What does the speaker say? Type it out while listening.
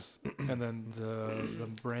and then the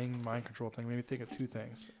brain mind control thing made me think of two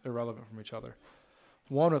things irrelevant from each other.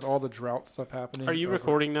 One, with all the drought stuff happening. Are you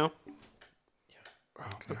recording now?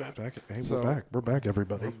 Okay. Okay. We're back. We're back,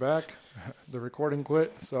 everybody. We're back. The recording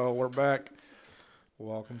quit, so we're back.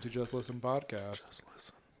 Welcome to Just Listen Podcast. Just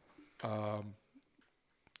listen.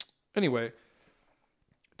 Anyway.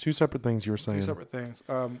 Two separate things you were saying. Two separate things.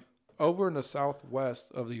 Over in the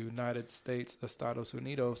southwest of the United States, Estados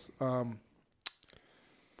Unidos.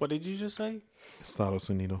 What did you just say? Estados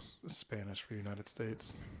Unidos. Spanish for United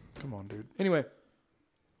States. Come on, dude. Anyway,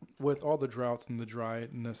 with all the droughts and the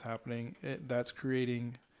dryness happening, that's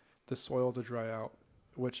creating the soil to dry out,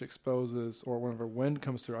 which exposes, or whenever wind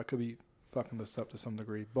comes through, I could be fucking this up to some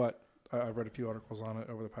degree, but I've read a few articles on it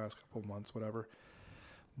over the past couple of months, whatever.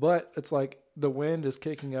 But it's like the wind is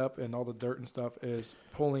kicking up and all the dirt and stuff is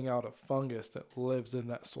pulling out a fungus that lives in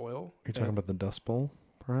that soil. Are you talking about the Dust Bowl,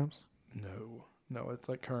 perhaps? No, it's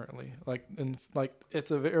like currently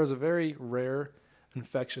it was a very rare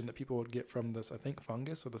infection that people would get from this, I think,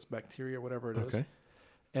 fungus or this bacteria, whatever it is.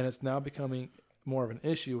 And it's now becoming more of an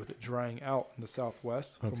issue with it drying out in the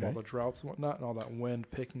southwest from all the droughts and whatnot, and all that wind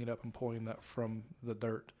picking it up and pulling that from the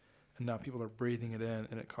dirt. And now people are breathing it in,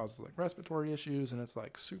 and it causes like respiratory issues, and it's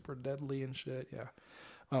like super deadly and shit.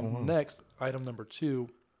 Yeah. Next, item number 2,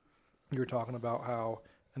 you were talking about how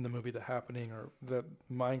in the movie The Happening or the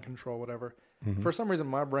mind control, whatever. Mm-hmm. For some reason,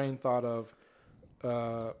 my brain thought of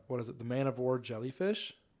what is it, the man of war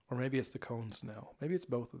jellyfish, or maybe it's the cone snail. Maybe it's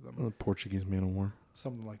both of them. The Portuguese man of war,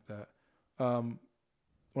 something like that.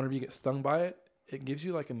 Whenever you get stung by it, it gives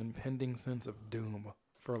you like an impending sense of doom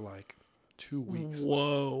for like 2 weeks.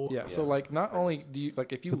 Whoa. Yeah. So like, not only do you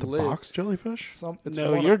like if you is it the live box jellyfish?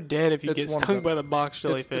 No, you're dead if you get stung by the box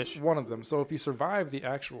jellyfish. It's one of them. So if you survive the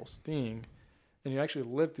actual sting, and you actually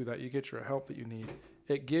live through that, you get your help that you need.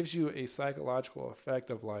 It gives you a psychological effect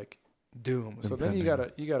of like doom. So then you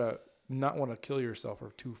gotta not want to kill yourself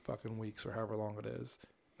for 2 fucking weeks or however long it is.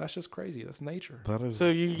 That's just crazy. That's nature. That is. So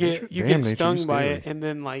you get stung by it, and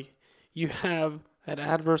then like you have an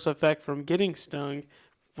adverse effect from getting stung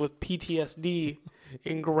with PTSD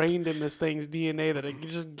ingrained in this thing's DNA that it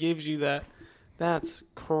just gives you that. That's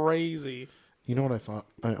crazy. You know what I thought?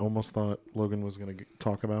 I almost thought Logan was going to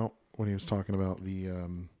talk about when he was talking about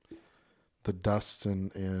the dust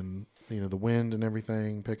and the wind and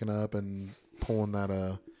everything picking up and pulling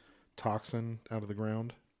that toxin out of the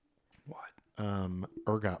ground. What?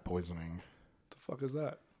 Ergot poisoning. The fuck is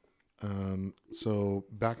that? So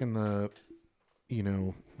back in the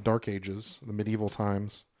Dark Ages, the medieval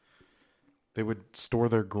times, they would store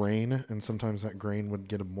their grain, and sometimes that grain would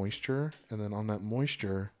get a moisture, and then on that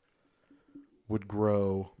moisture would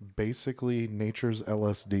grow basically nature's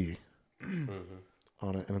LSD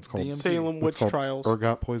on it, and it's called Salem witch trials.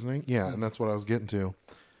 Ergot poisoning. Yeah, and that's what I was getting to.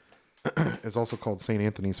 It's also called St.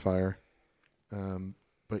 Anthony's fire.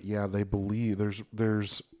 But yeah, they believe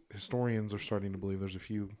there's historians are starting to believe, there's a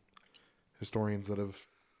few historians that have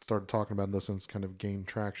started talking about this and it's kind of gained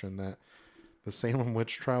traction, that the Salem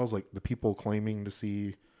witch trials, like the people claiming to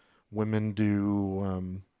see women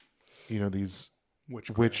do, these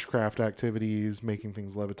witchcraft activities, making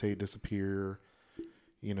things levitate, disappear,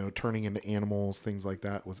 turning into animals, things like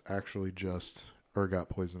that, was actually just ergot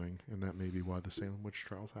poisoning, and that may be why the Salem witch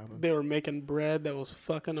trials happened. They were making bread that was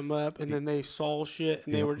fucking them up, and then they saw shit,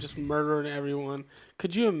 and they were just murdering everyone.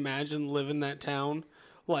 Could you imagine living that town?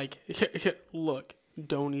 Like, look,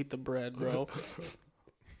 don't eat the bread, bro.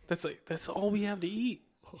 That's all we have to eat.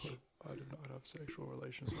 I did not have sexual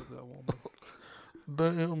relations with that woman.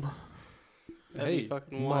 Damn. That'd be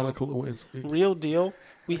fucking wild. Monica Lewinsky. Real deal.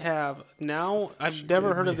 We have now, I've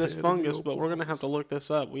never heard of this fungus, but we're going to have to look this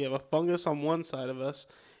up. We have a fungus on one side of us,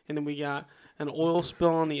 and then we got an oil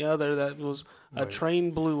spill on the other that was a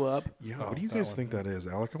train blew up. Yeah, what do you guys think that is,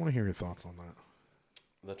 Alec? I want to hear your thoughts on that.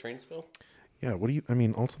 The train spill? Yeah,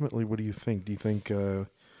 ultimately, what do you think? Do you think,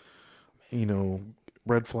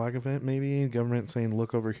 red flag event maybe? Government saying,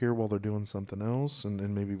 look over here while they're doing something else,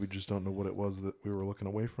 and maybe we just don't know what it was that we were looking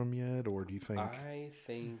away from yet? Or do you think... I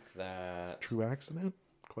think that... True accident?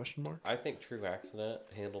 Question mark? I think true accident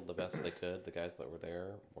handled the best they could. The guys that were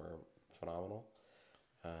there were phenomenal.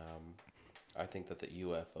 I think that the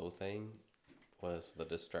UFO thing was the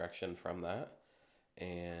distraction from that.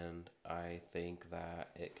 And I think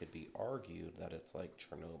that it could be argued that it's like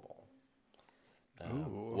Chernobyl.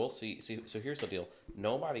 We'll see. So here's the deal.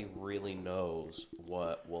 Nobody really knows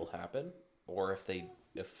what will happen, or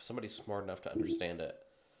if somebody's smart enough to understand it,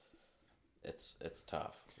 it's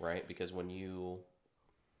tough, right? Because when you...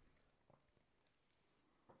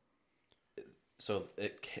 So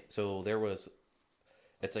it's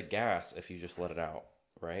a gas if you just let it out,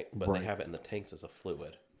 right? But they have it in the tanks as a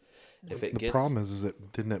fluid. If it the problem is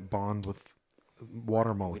it didn't it bond with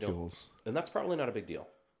water molecules? And that's probably not a big deal,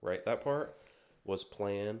 right? That part was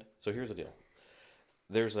planned. So here's the deal.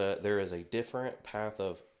 There is a different path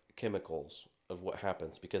of chemicals of what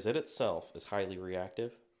happens because it itself is highly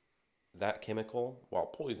reactive. That chemical, while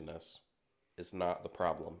poisonous, is not the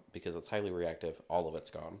problem because it's highly reactive. All of it's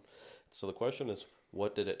gone. So the question is,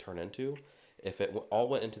 what did it turn into? If it all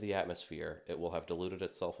went into the atmosphere, it will have diluted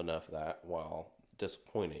itself enough that, while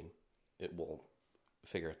disappointing, it will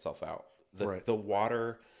figure itself out. The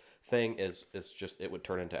water thing is just, it would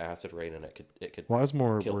turn into acid rain, and it could. Well, I was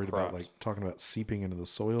more kill worried crops. about like talking about seeping into the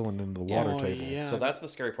soil and into the water table. Yeah. So that's the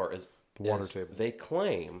scary part. Is the water table. Their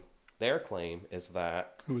claim is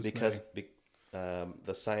that because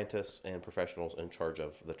the scientists and professionals in charge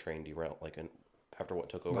of the train derailed, after what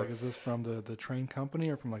took over. Like, is this from the train company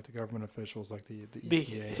or from like the government officials, like the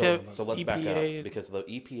EPA? So let's back up because the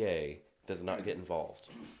EPA does not get involved,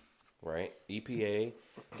 right? EPA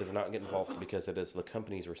does not get involved because it is the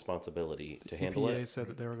company's responsibility to handle it. EPA said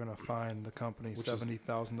that they were going to fine the company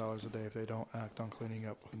 $70,000 a day if they don't act on cleaning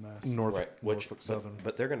up the mess. Norfolk Southern.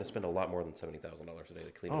 But they're going to spend a lot more than $70,000 a day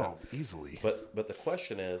to clean it up. Oh, easily. But the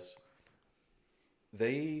question is,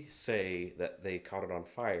 they say that they caught it on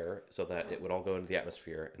fire so that it would all go into the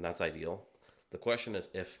atmosphere, and that's ideal. The question is,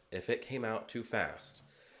 if it came out too fast,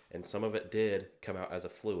 and some of it did come out as a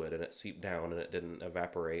fluid, and it seeped down, and it didn't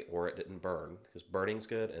evaporate, or it didn't burn, because burning's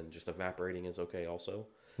good, and just evaporating is okay also,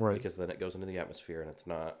 right? Because then it goes into the atmosphere, and it's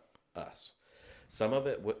not us. Some of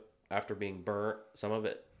it, after being burnt, some of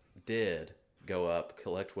it did go up,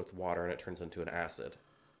 collect with water, and it turns into an acid,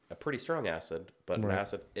 a pretty strong acid, but an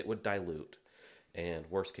acid, it would dilute. And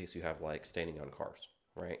worst case, you have like standing on cars,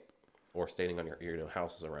 right? Or standing on your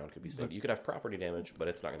houses around could be standing. You could have property damage, but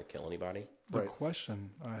it's not going to kill anybody. The question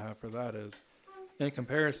I have for that is, in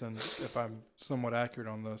comparison, if I'm somewhat accurate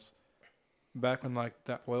on this, back when like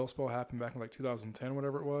that oil spill happened back in like 2010,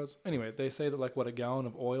 whatever it was. Anyway, they say that like a gallon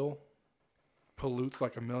of oil pollutes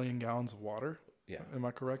like 1 million gallons of water. Yeah. Am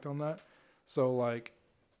I correct on that? So like,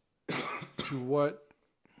 to what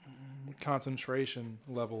concentration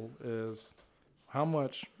level is, how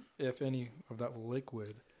much, if any, of that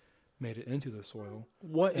liquid made it into the soil?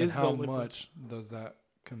 What is how the liquid? much does that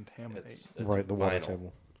contaminate? It's the water vinyl.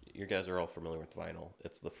 table. You guys are all familiar with vinyl.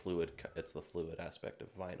 It's the fluid. It's the fluid aspect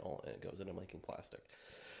of vinyl, and it goes into making plastic.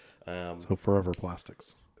 So forever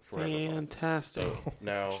plastics. Fantastic. So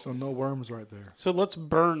now, So no worms right there. So let's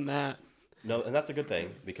burn that. no, and that's a good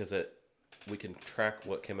thing because we can track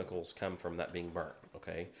what chemicals come from that being burnt.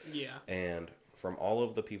 Okay. Yeah. And from all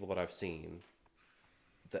of the people that I've seen,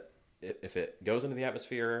 that if it goes into the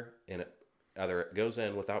atmosphere and either it goes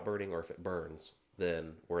in without burning or if it burns,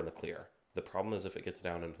 then we're in the clear. The problem is if it gets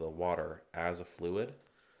down into the water as a fluid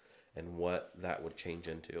and what that would change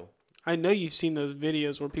into. I know you've seen those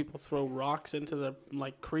videos where people throw rocks into the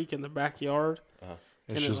creek in the backyard.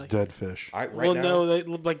 It's just dead fish. No, they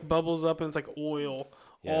look like bubbles up and it's like oil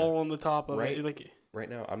all on the top of it. Right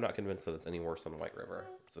now, I'm not convinced that it's any worse than the White River.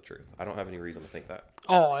 It's the truth. I don't have any reason to think that.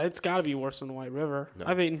 Oh, it's got to be worse than the White River. No.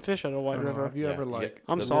 I've eaten fish out of White River. Have you ever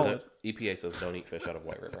I'm solid. The EPA says don't eat fish out of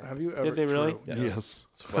White River. Have you ever? Did they really? Yes.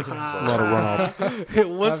 It's fucking A lot of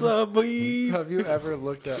runoff. What's up, boys? Have you ever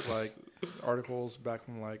looked at like articles back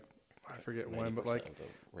from like, I forget when, but like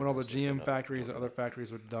when all the GM factories and other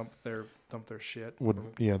factories would dump their shit, the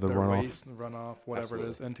their runoff, waste, the runoff, whatever it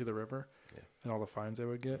is, into the river, and all the fines they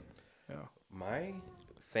would get. Yeah. My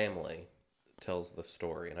family tells the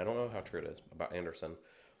story, and I don't know how true it is, about Anderson,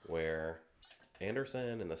 where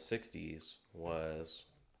Anderson in the 60s was,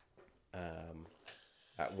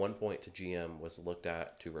 at one point to GM was looked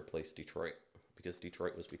at to replace Detroit because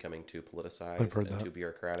Detroit was becoming too politicized and too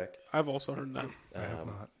bureaucratic. I've also heard that. I have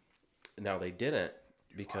not. Now they didn't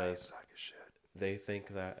because they think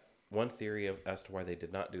that one theory as to why they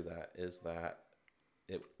did not do that is that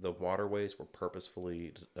the waterways were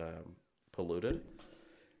purposefully polluted,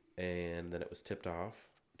 and then it was tipped off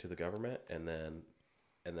to the government, and then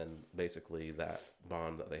basically that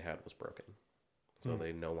bond that they had was broken, so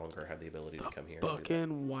they no longer had the ability to come here.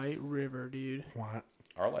 Fucking White River, dude. What?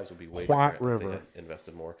 Our lives would be way White different if they River. had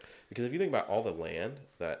invested more. Because if you think about all the land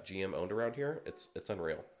that GM owned around here, it's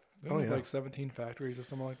unreal. Like 17 factories or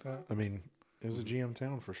something like that. I mean, it was a GM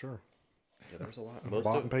town for sure. Yeah, there was a lot.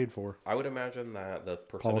 Bought and paid for. I would imagine that the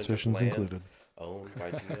percentage Politicians of land included. owned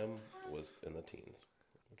by GM was in the teens,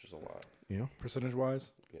 which is a lot. Yeah. Percentage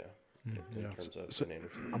wise. Yeah. In terms of So,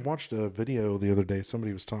 Anderson. I watched a video the other day.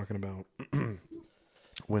 Somebody was talking about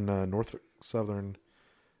when Norfolk Southern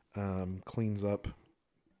cleans up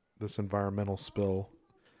this environmental spill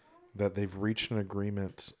that they've reached an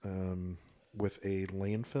agreement with a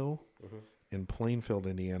landfill in Plainfield,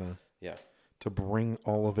 Indiana. Yeah. To bring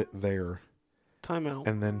all of it there. Timeout.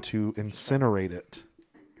 And then to incinerate it.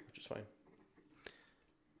 Which is fine.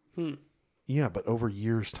 Yeah, but over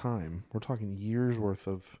years' time. We're talking years worth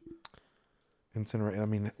of incinerate. I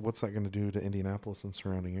mean, what's that going to do to Indianapolis and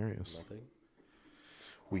surrounding areas? Nothing.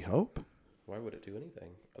 We hope. Why would it do anything?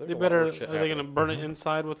 Are they going to burn it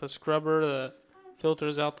inside with a scrubber that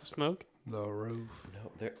filters out the smoke? The roof.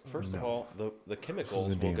 No. First of all, the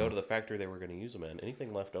chemicals will go to the factory they were going to use them in.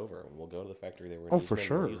 Anything left over will go to the factory they were going to use them in. Oh,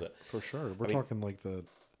 for sure. Use it. For sure. We're talking like the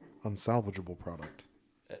unsalvageable product.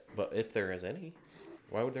 But if there is any,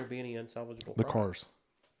 why would there be any unsalvageable The product? cars.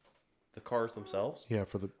 The cars themselves? Yeah,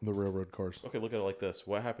 for the railroad cars. Okay, look at it like this.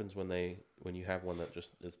 What happens when you have one that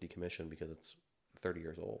just is decommissioned because it's 30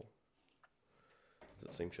 years old? Is it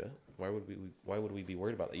the same shit? Why would we be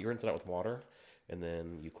worried about that? You rinse it out with water, and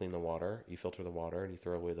then you clean the water, you filter the water, and you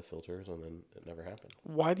throw away the filters, and then it never happened.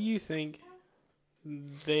 Why do you think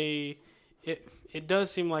it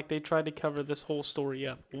does seem like they tried to cover this whole story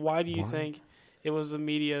up? Why do you think it was the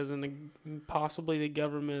media's and possibly the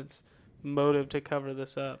government's motive to cover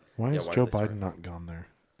this up? Why has Joe Biden not gone there?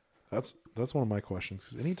 That's one of my questions.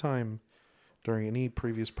 Because anytime during any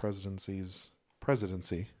previous president's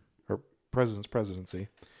presidency,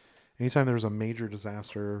 anytime there was a major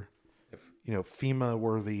disaster,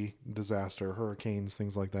 FEMA-worthy disaster, hurricanes,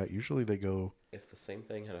 things like that, usually they go. If the same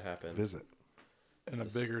thing had happened visit in a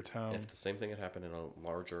bigger town. If the same thing had happened in a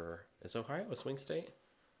larger, is Ohio a swing state?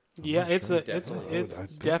 Yeah, it's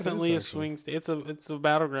definitely a swing state. It's a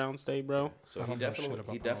battleground state, bro. So he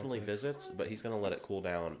definitely visits, but he's gonna let it cool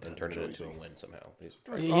down and turn it into a win somehow. He's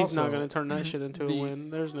not gonna turn that shit into a win.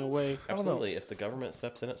 There's no way. Absolutely, if the government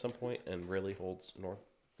steps in at some point and really holds North,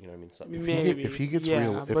 something. Maybe if he gets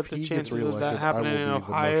reelected, but the chances of that I will happening in be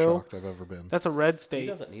Ohio, the most shocked I've ever been. That's a red state. He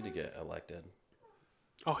doesn't need to get elected.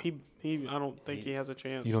 Oh, I don't think he has a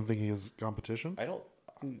chance. You don't think he has competition? I don't.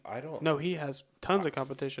 No, he has tons of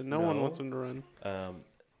competition. No one wants him to run.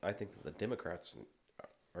 I think that the Democrats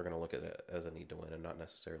are going to look at it as a need to win and not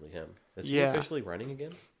necessarily him. Is he officially running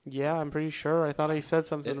again? Yeah, I'm pretty sure. I thought he said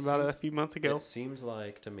something about it a few months ago. It seems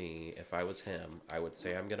like to me, if I was him, I would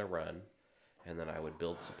say I'm going to run, and then I would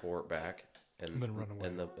build support back and then run away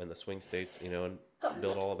in the swing states, and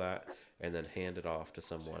build all of that, and then hand it off to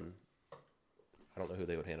someone. I don't know who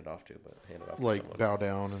they would hand it off to, but hand it off to someone. Bow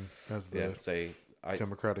down and as the say.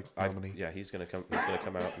 Democratic nominee. He's gonna come. He's gonna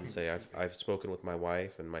come out and say, "I've spoken with my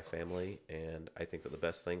wife and my family, and I think that the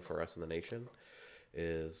best thing for us in the nation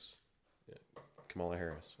is Kamala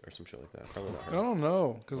Harris or some shit like that." Probably not her. I don't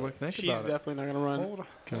know, because think about it. She's definitely not gonna run. Hold on.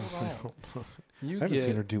 I haven't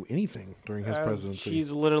seen her do anything during his presidency.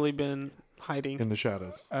 She's literally been hiding in the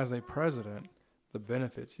shadows. As a president, the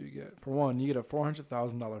benefits you get. For one, you get a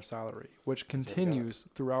 $400,000 salary, which continues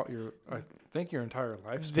throughout your entire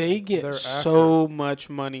lifespan. They get so much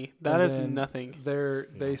money. That is nothing.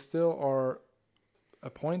 They still are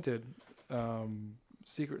appointed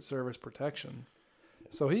Secret Service protection.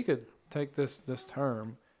 So he could take this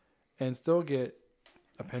term and still get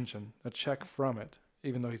a pension, a check from it,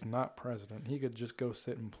 even though he's not president. He could just go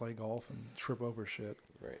sit and play golf and trip over shit.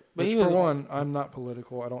 Right. But for one, I'm not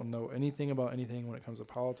political. I don't know anything about anything when it comes to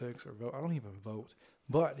politics or vote. I don't even vote.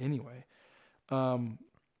 But anyway, even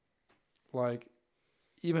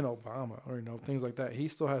Obama or things like that, he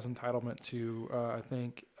still has entitlement to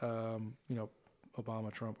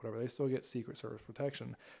Obama, Trump, whatever. They still get Secret Service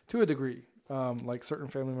protection to a degree, like certain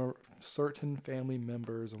family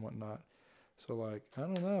members and whatnot. So I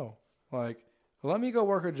don't know, let me go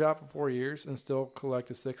work a job for 4 years and still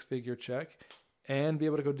collect a 6-figure check and be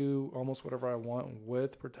able to go do almost whatever I want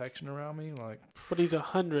with protection around me. But he's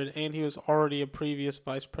 100 and he was already a previous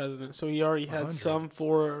vice president, so he already had some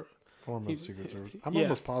form of Secret Service. I'm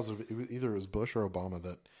almost positive it was Bush or Obama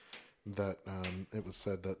that it was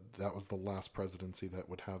said that was the last presidency that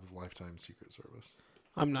would have lifetime Secret Service.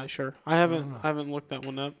 I'm not sure. I haven't looked that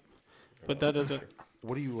one up, but that is it.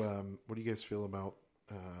 What do you guys feel about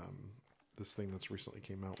this thing that's recently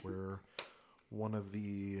came out where one of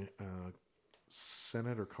the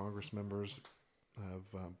Senate or Congress members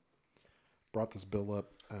have brought this bill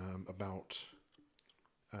up about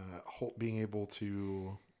being able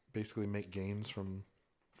to basically make gains from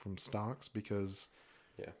stocks because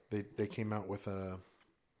they came out with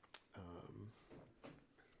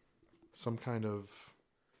some kind of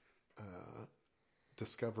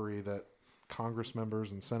discovery that Congress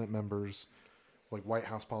members and Senate members, like White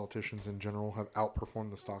House politicians in general, have outperformed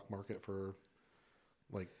the stock market for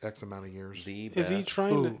X amount of years. Is he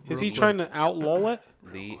trying to outlaw it?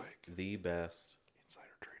 The best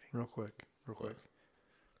insider trading. real quick.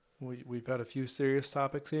 We've had a few serious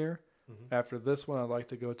topics here. Mm-hmm. After this one, I'd like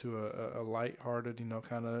to go to a lighthearted,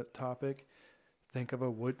 kind of topic.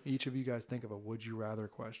 Each of you guys think of a would you rather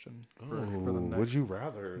question for the next. Would you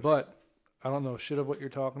rather? But I don't know shit of what you're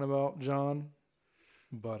talking about, John.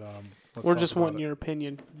 But we're just wanting your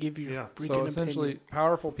opinion. Give your freaking So essentially, opinion.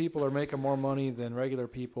 Powerful people are making more money than regular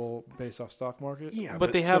people based off stock market. Yeah,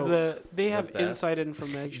 but they have inside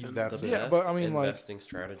information. That's the but I mean, investing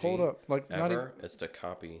strategy. Hold up, ever is to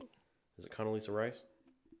copy. Is it Condoleezza Rice?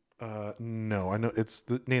 No, I know it's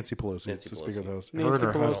the Nancy Pelosi. It's the Speaker of those. Nancy her and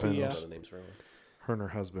her Pelosi, husband. yeah. Her and her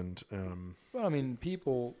husband. Well, I mean,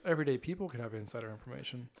 everyday people could have insider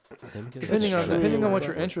information, Depending on what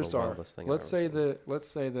your interests are. Let's say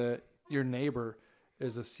that your neighbor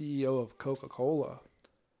is a CEO of Coca-Cola,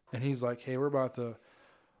 and he's like, "Hey, we're about to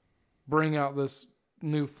bring out this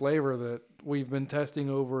new flavor that we've been testing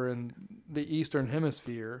over in the Eastern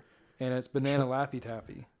Hemisphere, and it's banana Laffy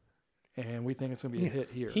Taffy, and we think it's gonna be a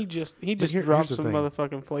hit here." He just dropped some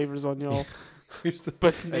motherfucking flavors on y'all. Banana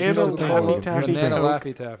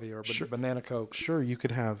Laffy Taffy or banana Coke. Sure, you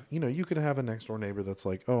could have a next door neighbor that's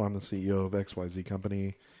like, "Oh, I'm the CEO of XYZ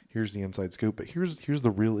company. Here's the inside scoop." But here's the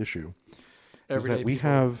real issue. Is that we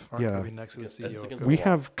have next to the CEO. We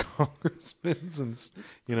have congressmen and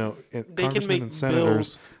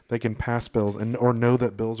senators. They can pass bills or know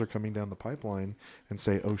that bills are coming down the pipeline and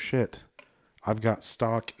say, "Oh shit, I've got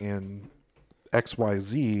stock in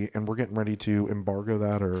XYZ and we're getting ready to embargo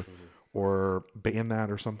that or ban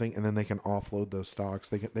that or something," and then they can offload those stocks.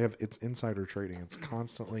 They have it's insider trading. It's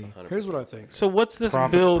constantly. Here's what I think. So what's this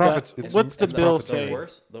bill? What's the bill say?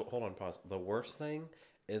 Hold on, pause. The worst thing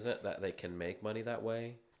isn't that they can make money that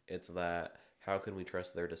way. It's that how can we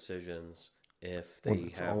trust their decisions if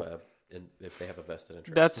they have a vested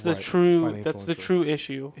interest? That's the true. That's the true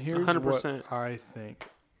issue. Here's 100%. what I think.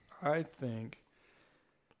 I think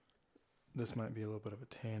this might be a little bit of a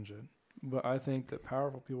tangent. But I think that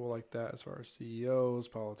powerful people like that, as far as CEOs,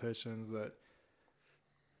 politicians, that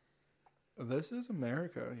this is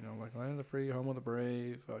America, like land of the free, home of the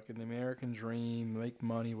brave, fucking the American dream, make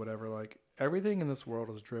money, whatever. Like, everything in this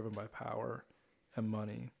world is driven by power and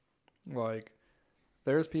money. Like,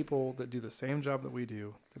 there's people that do the same job that we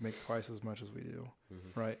do that make twice as much as we do,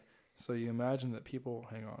 right? So you imagine that people,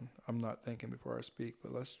 hang on, I'm not thinking before I speak,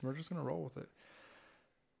 but we're just going to roll with it.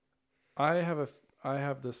 I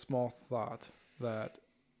have this small thought that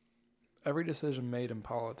every decision made in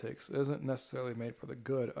politics isn't necessarily made for the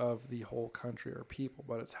good of the whole country or people,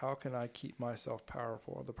 but it's how can I keep myself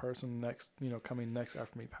powerful, the person next, coming next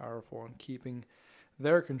after me powerful, and keeping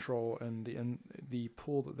their control and the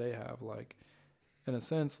pull that they have. Like, in a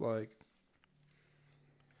sense, like,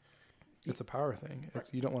 it's a power thing.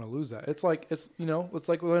 You don't want to lose that. It's like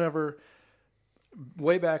whenever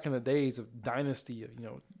way back in the days of dynasty of,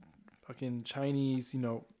 fucking Chinese,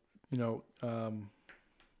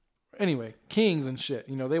 anyway, kings and shit,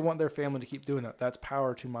 they want their family to keep doing that. That's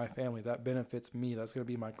power to my family. That benefits me. That's going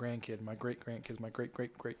to be my grandkid, my great-grandkids, my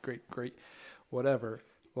great-great-great-great-great, whatever.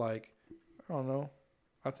 Like, I don't know.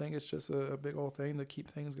 I think it's just a big old thing to keep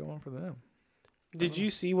things going for them. Did you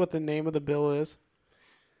see what the name of the bill is?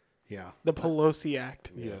 Yeah. The Pelosi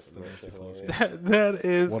Act. Yes, the Nancy Pelosi Act. That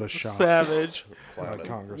is what a shock. Savage.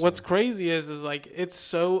 What's crazy is like it's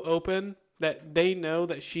so open that they know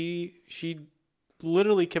that she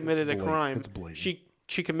literally committed a crime. It's blatant.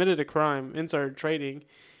 She committed a crime, insider trading,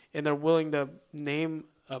 and they're willing to name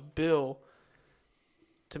a bill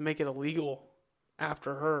to make it illegal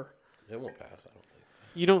after her. It won't pass, I don't think.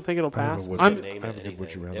 You don't think it'll pass? I have a good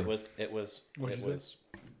would you rather. It was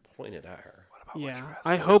pointed at her. Yeah,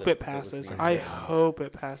 I hope it passes. I hope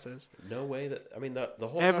it passes. No way that the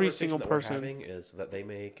whole every conversation single that person we're having is that they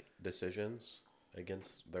make decisions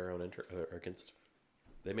against their own interest,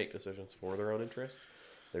 they make decisions for their own interest.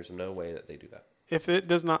 There's no way that they do that. If it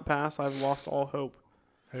does not pass, I've lost all hope.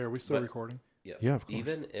 Hey, are we still recording? Yes. Yeah, of course.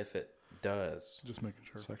 Even if it does, just making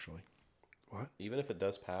sure. Sexually, what? Even if it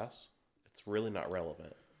does pass, it's really not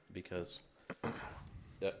relevant because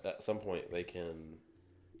at some point they can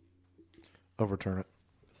overturn it.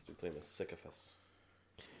 This dude's name is Sisyphus.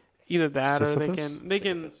 Either that Sisyphus?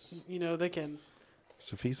 or they can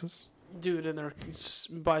Syphisis? do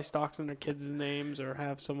it buy stocks in their kids' names or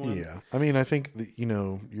have someone. Yeah. I mean, I think that,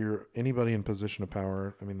 you're anybody in position of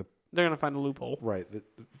power. I mean, they're going to find a loophole. Right. The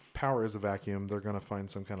power is a vacuum. They're going to find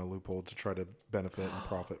some kind of loophole to try to benefit and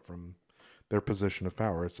profit from their position of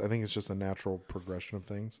power. I think it's just a natural progression of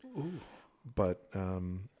things. Ooh. But,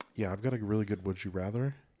 yeah, I've got a really good would you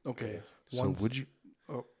rather. Okay. So would you...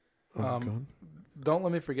 don't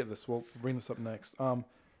let me forget this. We'll bring this up next.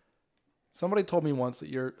 Somebody told me once that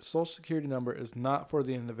your social security number is not for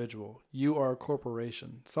the individual. You are a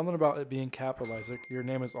corporation. Something about it being capitalized. Like your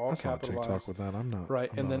name is all I saw a capitalized. TikTok with that. I'm not right.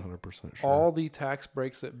 I'm and not then 100% sure. all the tax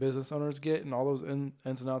breaks that business owners get and all those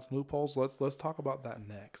ins and outs and loopholes. Let's talk about that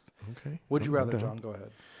next. Okay. Would you I'm rather, down. John? Go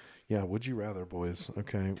ahead. Yeah. Would you rather, boys?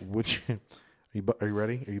 Okay. Would you? Are you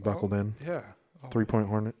ready? Are you buckled in? Yeah. Oh, 3-point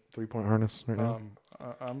harness right now.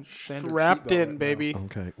 I'm standard Strapped seatbelt in, right baby.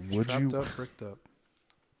 Okay. Would Strapped you? up, bricked up.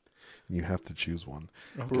 You have to choose one.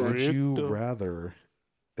 Okay. Would you Bricked up. rather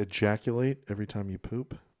ejaculate every time you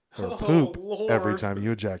poop, or Oh, poop every Lord. time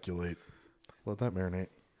you ejaculate? Let that marinate.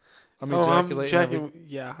 I'm Oh, I'm ejaculating.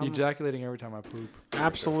 yeah, I'm I'm, ejaculating every time I poop.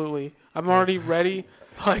 absolutely. I'm already ready.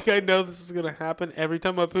 Like, I know this is gonna happen every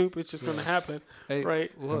time I poop. It's just gonna happen, Hey,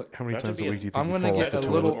 right? look. How many Imagine times a being- week do you think I'm you gonna fall get off the a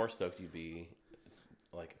toilet? little- more stoked you'd be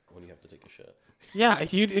like when you have to take a shit. Yeah,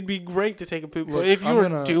 it'd be great to take a poop. Look, But if you I'm were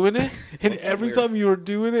gonna- doing it, and What's every weird? time you were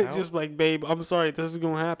doing it, How- just like, babe, I'm sorry, this is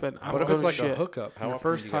gonna happen. I'm What if gonna it's like shit. a hookup? How Your often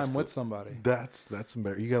do first you guys time with poop? somebody. That's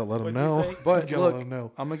embarrassing. You gotta let them What'd you know. say? But you gotta look, let them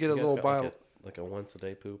know. I'm gonna get a You guys little got bio. like a once a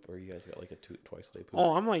day poop, or you guys got like a twice a day poop?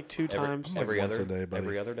 Oh, I'm like two every, times. I'm like every once other a day, buddy.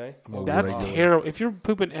 every other day. I'm a That's regular. terrible. If you're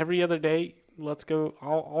pooping every other day, let's go.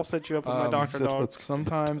 I'll set you up with my doctor, said dog. let's-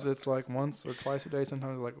 Sometimes it's like once or twice a day.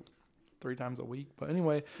 Sometimes like 3 times a week. But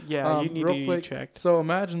anyway, Yeah, you need real to get quick, checked. So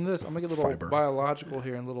imagine this. I'm gonna get a little Fiber. biological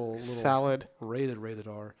here and little Salad. rated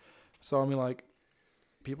R. So I mean, like,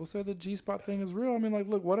 people say the G-spot thing is real. I mean, like,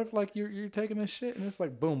 look, what if like you're taking a shit and it's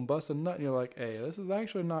like boom, bust a nut, and you're like, hey, this is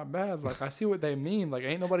actually not bad. Like, I see what they mean. Like,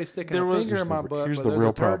 ain't nobody sticking There a was- finger in my Here's the- butt, here's but the there's real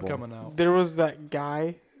a turd problem. coming out. There was that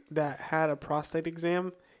guy that had a prostate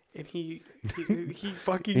exam, and he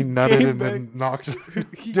fucking He nutted came and back. then knocked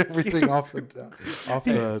everything off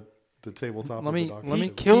the tabletop. Let of me- the doctor. let me- He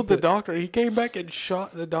killed keep the it- doctor. He came back and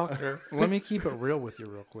shot the doctor. Let me keep it real with you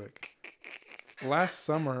real quick. Last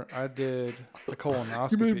summer, I did a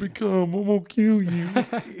colonoscopy. You made me come. I'm gonna kill you.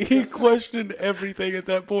 He questioned everything at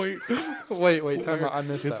that point. Wait, time out. I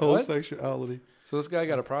missed His that. whole What? sexuality. So this guy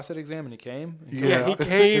got a prostate exam and he came? Yeah, he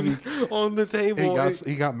came on the table.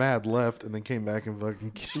 He got mad, left, and then came back and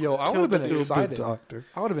fucking Yo, I would have been killed the excited. doctor.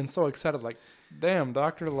 I would have been so excited. Like, damn,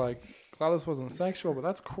 doctor, like, glad this wasn't sexual, but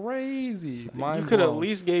that's crazy. You could at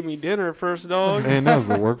least gave me dinner first, dog. Man, that was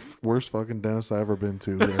the worst fucking dentist I ever been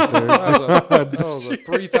to. Right there. That was a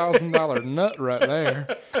 $3,000 nut right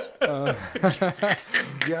there.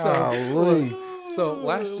 Golly. So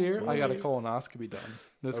last year, I got a colonoscopy done.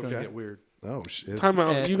 This is going to Okay. get weird. Oh shit. Time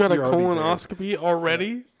out. And You got a you're already there. colonoscopy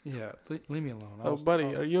already? Yeah, leave me alone. Oh,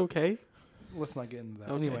 buddy, are you okay? Let's not get into that.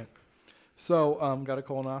 Okay. Anyway, so got a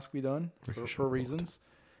colonoscopy done for sure. reasons.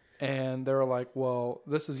 And they were like, well,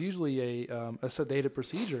 this is usually a sedated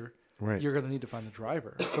procedure. Right. You're going to need to find the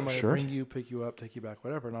driver. Somebody to Sure. bring you, pick you up, take you back,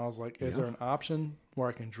 whatever. And I was like, is Yeah. there an option where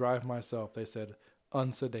I can drive myself? They said,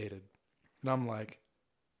 unsedated. And I'm like,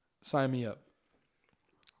 sign me up.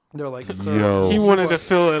 They're like, sir, Yo. He wanted to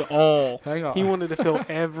feel it all. hang on. He wanted to feel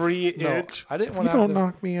every no, inch. I didn't If want you to have don't to.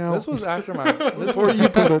 knock me out This was after my. before you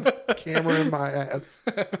put a camera in my ass.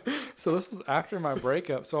 So this was after my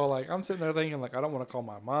breakup. So like I'm sitting there thinking like I don't want to call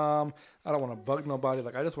my mom. I don't want to bug nobody.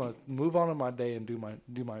 Like I just want to move on in my day and do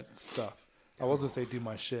my stuff. I was gonna say do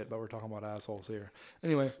my shit, but we're talking about assholes here.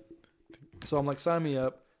 Anyway, so I'm like sign me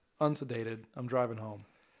up, unsedated. I'm driving home.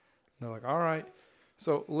 And they're like, all right.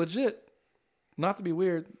 So legit, not to be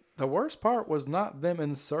weird. The worst part was not them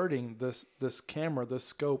inserting this camera, this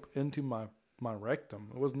scope into my rectum.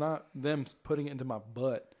 It was not them putting it into my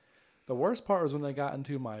butt. The worst part was when they got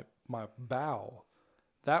into my bowel.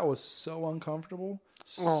 That was so uncomfortable.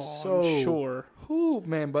 Oh, so I'm sure. Whew,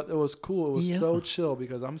 man, but it was cool. It was Yeah. so chill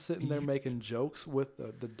because I'm sitting there making jokes with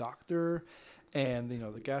the doctor and the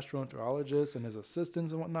gastroenterologist and his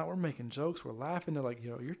assistants and whatnot. We're making jokes. We're laughing. They're like,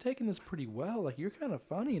 you're taking this pretty well. Like, you're kind of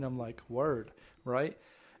funny. And I'm like, word, right?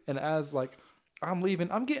 And as like I'm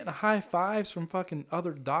leaving, I'm getting high fives from fucking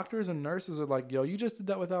other doctors and nurses are like, yo, you just did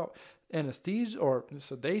that without anesthesia or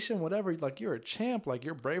sedation, whatever. Like, you're a champ. Like,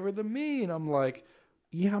 you're braver than me. And I'm like,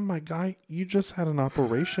 Yeah, my guy, you just had an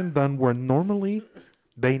operation done where normally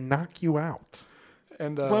they knock you out.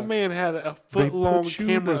 and My man had a They foot long put you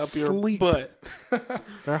camera to up your sleep. butt.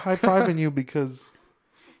 They're high-fiving you because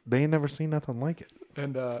they ain't never seen nothing like it.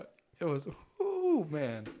 and it was, oh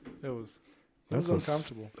man, it was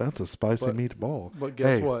uncomfortable. That's a spicy But- meatball. But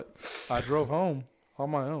guess Hey. what? I drove home on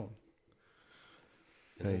my own.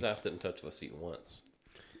 And his ass didn't touch the seat once.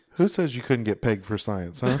 Who says you couldn't get pegged for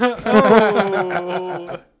science, huh?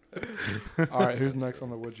 Oh. All right, who's next on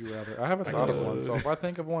the would you rather? I haven't thought of one, so if I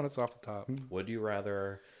think of one, it's off the top. Would you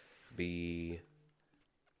rather be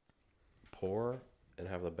poor and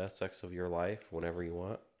have the best sex of your life whenever you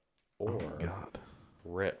want, or God.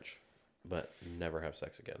 rich but never have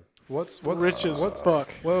sex again. What's Rich as what's fuck.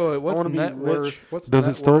 wait, what's wanna be net rich. worth? What's Does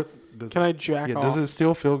net it still? worth? Can I jack off? Does it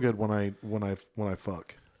still feel good when I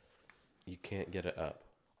fuck? You can't get it up.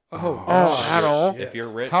 Oh, at all? If you're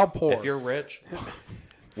rich, How poor? If you're rich,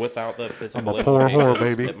 without the physical, I'm a poor whore, implications,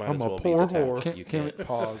 baby. it might I'm as a well be poor detached. whore. You Can we can't.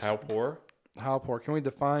 pause? How poor? How poor? Can we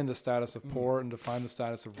define the status of poor and define the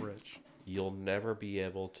status of rich? You'll never be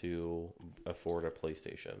able to afford a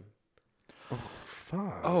PlayStation.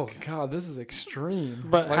 Fuck. Oh God, this is extreme.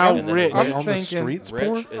 But Like, how I'm- rich? Like I'm on the thinking, streets, Rich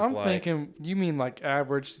poor? is I'm like thinking you mean like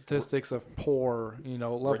average statistics of poor,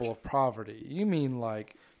 level Rich. of poverty. You mean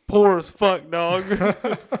like Poor as fuck, dog.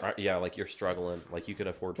 yeah, like you're struggling, like you could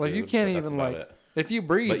afford food. Like, you can't but that's even, about like, it. if you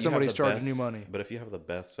breathe, But you have somebody's the charging you best- money. But if you have the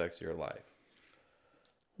best sex of your life,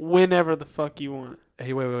 Whenever the fuck you want.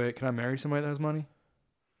 Hey, wait. Can I marry somebody that has money?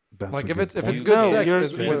 That's Like a if good it's point. good No, sex, you're-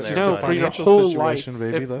 is, been is- there. no, for for your Financial whole situation,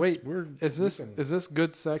 life. baby. If- That's, wait, we're is this deep in- is this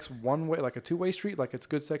good sex one way, like a two-way street? Like it's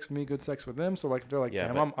good sex for me, good sex for them. So like they're like, yeah,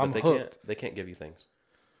 damn, but I'm they hooked. They can't give you things.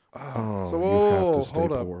 Oh, So you have whoa, to stay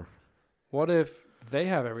hold up. poor. What if they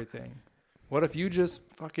have everything? What if you just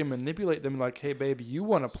fucking manipulate them? Like, hey, baby, you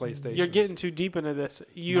want a PlayStation? You're getting too deep into this.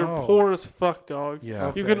 You're No. poor as fuck, dog. Yeah.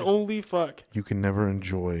 Okay. You can only fuck. You can never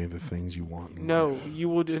enjoy the things you want. in No, life. you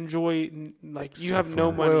would enjoy, like, you Except have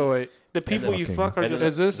no for- money. Wait. The people then- you Fucking- fuck are And just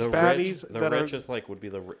Is this the fatties rich? The that are. richest would be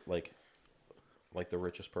the like the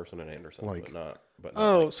richest person in Anderson, Like- but not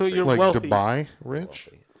Oh, like so you're Like wealthy. Dubai, rich?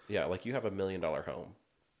 wealthy. Yeah, like you have $1 million home.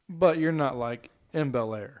 But you're not like in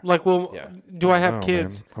Bel Air. Like, well, Yeah. do I have No,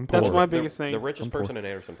 kids? man. I'm That's poor. my biggest The thing. richest I'm poor. person in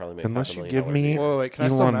Anderson probably makes Unless half a you million give dollars me a year. Wait. Can I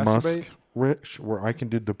still Elon masturbate? Musk rich, where I can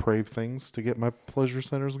do depraved things to get my pleasure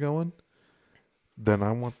centers going, then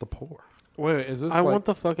I want the poor. Wait. Is this I like? want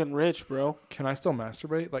the fucking rich, bro. Can I still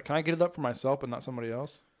masturbate? Like, can I get it up for myself but not somebody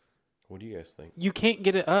else? What do you guys think? You can't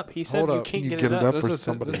get it up. He said Hold you up. can't You get, get it it up. up for is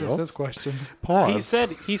somebody this else? is his question. Pause.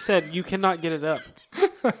 He said you cannot get it up.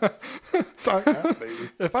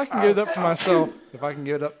 If I can give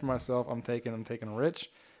it up for myself, I'm taking rich,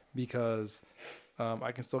 because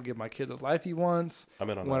I can still give my kid the life he wants. I'm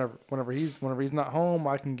in on that. Whenever he's not home,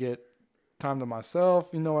 I can get time to myself.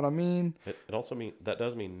 You know what I mean? It also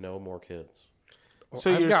does mean no more kids.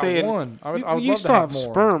 So I've you're got saying one. I would you love still to have more.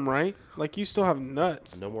 sperm, right? Like you still have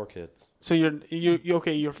nuts. No more kids. So you're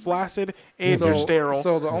okay. You're flaccid and So, you're sterile.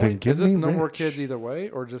 So the only give is this me no more rich. kids either way,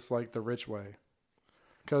 or just like the rich way?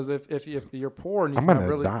 Because if you're poor and you I'm can't gonna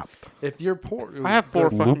really, adopt. if you're poor, I have 4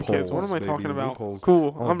 fucking Loopholes, kids. What am I baby, talking about? loopholes.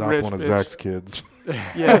 Cool. I'll I'm adopt rich. one of bitch. Zach's kids.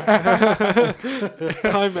 Yeah.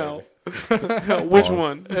 Time out. Which Pause.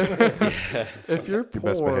 one? If you're You're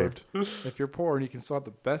best poor, behaved. if you're poor and you can still have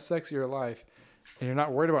the best sex of your life, and you're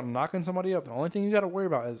not worried about knocking somebody up, the only thing you got to worry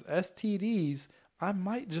about is STDs. I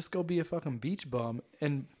might just go be a fucking beach bum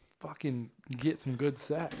and fucking get some good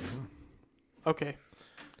sex. Okay.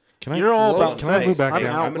 Can You're all Logan, about Can I sex. move back I'm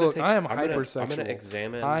down? out. Look, I am I'm gonna hypersexual.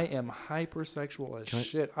 examine. I am hypersexual as Can I-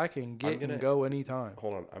 shit. I can get gonna- and go anytime.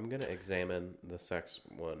 Hold on, I'm gonna examine the sex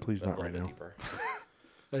one. Please a not little right bit now. Deeper.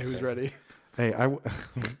 Hey, who's ready? Hey,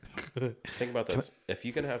 Think about this: if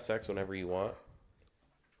you can have sex whenever you want,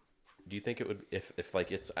 do you think it would? If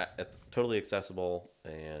like it's totally accessible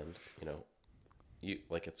and you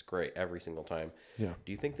like it's great every single time. yeah.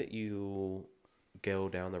 Do you think that you go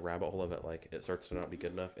down the rabbit hole of it, like it starts to not be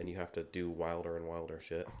good enough, and you have to do wilder and wilder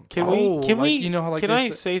shit? Can Oh, we? Can like, we? you know how, like, can they I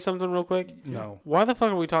say- say something real quick? No. Why the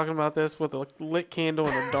fuck are we talking about this with a lit candle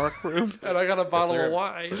in a dark room? And I got a bottle there- of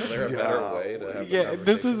wine. Is there a better way to have Yeah,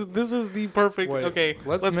 this is the perfect. Wait, okay,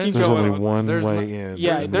 let's let's keep mention- There's going. only one There's way no- in.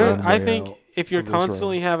 Yeah, and there. one I way think out if you're of this room.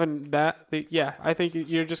 constantly having that, yeah, I think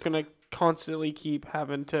you're just gonna constantly keep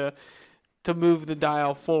having to move the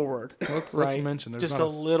dial forward. Let's Right. mention there's Just not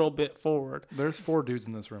a little bit forward. There's 4 dudes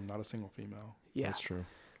in this room, not a single female. Yeah. That's true.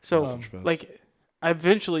 So Sausage fest. like,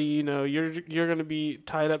 eventually, you're gonna be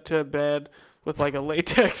tied up to a bed with like a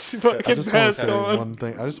latex I fucking just want to mask say on. one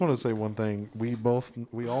thing. I just want to say one thing.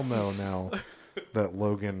 We all know now that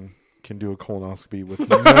Logan can do a colonoscopy with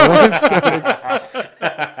no anesthetics.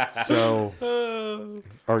 So,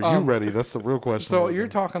 are you ready? That's the real question. So Logan. you're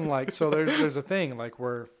talking like, so there's a thing like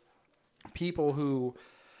where people who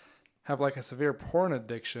have like a severe porn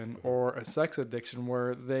addiction or a sex addiction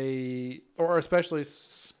where they, or especially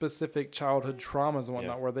specific childhood traumas and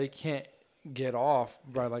whatnot, where they can't get off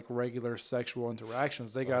by like regular sexual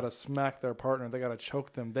interactions. They got to smack their partner. They got to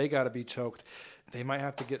choke them. They got to be choked. They might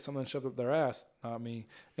have to get something shoved up their ass. Not me.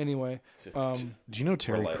 Anyway. Do you know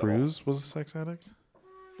Terry Relatable. Crews was a sex addict?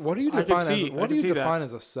 What do you I can define see- as I what do can you see that. define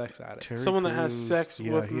as a sex addict? Terry Someone that has Crews, sex with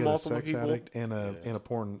he had multiple a sex people. addict and a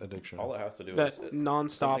porn addiction. All it has to do That is nonstop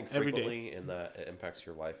something every day. frequently, and that it impacts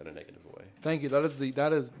your life in a negative way. Thank you.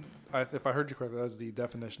 If I heard you correctly, that is the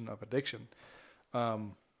definition of addiction.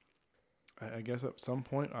 I guess at some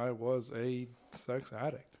point I was a sex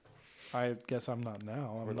addict. I guess I'm not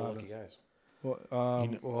now. We're I'm the not. lucky guys.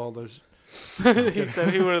 Well, there's He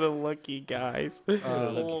said he were the lucky guys.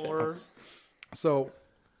 Lord. so.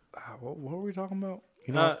 What were we talking about?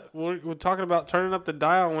 You know, We're talking about turning up the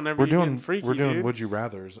dial whenever we're you're doing getting freaky, we're doing dude. would you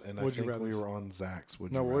rather's, and Would I you think we rathers. were on Zach's.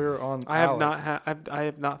 Would No, you we're rather. on. I have Alex. not I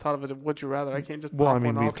have not thought of it. Would you rather? I can't just. Well, pop I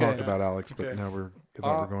mean, one we off. talked Okay. about Alex, but Okay. now we're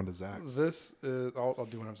going to Zach's. This is. I'll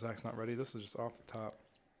do one if Zach's not ready. This is just off the top.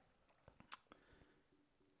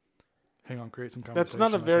 Hang on, create some conversation.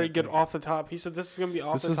 That's not a I very can't good think. off the top. He said this is gonna be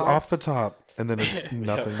off This the is top. off the top, and then it's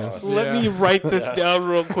nothingness. Let me write this down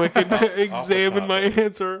real quick and examine top. my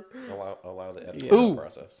answer. Allow the editing Yeah. Ooh.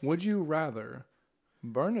 process. Would you rather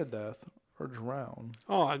burn to death or drown?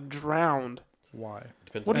 Oh, I drowned. Why?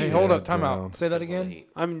 Depends What on do Hey, you- hold Yeah, up, time drown. out. Say that depends on the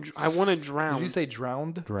again. heat. I want to drown. Did you say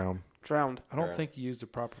drowned? Drown. drowned? I don't Drown. think you used the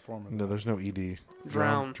proper form of No, that. there's no ed.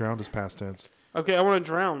 Drown. Drowned is past tense. Okay, I want to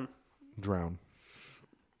drown. Drown.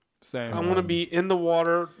 Same. I want to be in the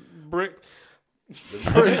water, bricked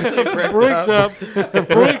Bricked up,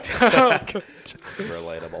 bricked up.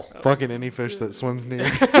 Relatable. Fucking any fish that swims near.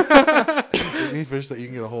 Any fish that you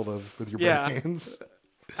can get a hold of with your bare Yeah. hands.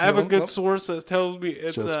 I have a Nope, good nope. source that tells me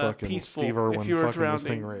it's Just fucking peaceful Steve Irwin if you were fucking the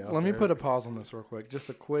drowning. stingray out Let me there. put a pause on this real quick. Just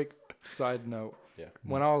a quick side note. Yeah.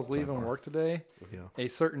 When I was Sidebar. leaving work today, Yeah. a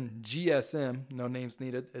certain GSM, no names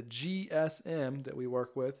needed, a GSM that we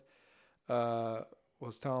work with,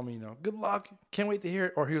 was telling me, good luck, can't wait to hear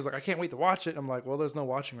it. Or he was like, I can't wait to watch it. I'm like, well, there's no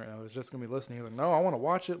watching right now. It's just going to be listening. He's like, no, I want to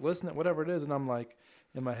watch it, listen it, whatever it is. And I'm like,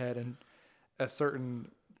 in my head, and a certain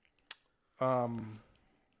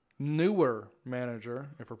newer manager,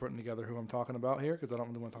 if we're putting together who I'm talking about here, because I don't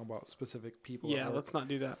really want to talk about specific people. at Yeah, work. let's not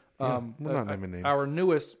do that. Yeah, we're not naming names. Our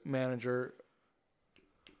newest manager,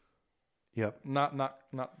 Yep. not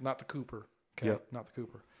the Cooper. Okay, Yep. not the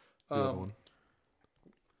Cooper. The other one.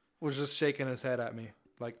 Was just shaking his head at me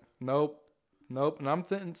like, nope. And I'm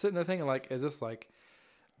sitting there thinking like, is this like,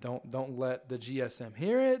 don't let the GSM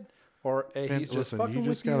hear it, or A, Man, he's just listen, fucking you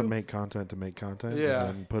just with got to you. make content to make content, Yeah.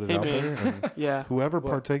 and then put it Hey, out man. there. And Yeah. whoever What?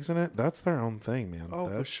 partakes in it, that's their own thing, man. Oh,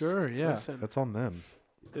 that's, for sure, yeah. Listen, That's on them.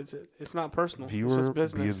 it's not personal. it's Viewer, just be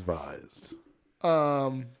business. advised.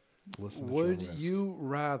 Listen. at Would your risk. you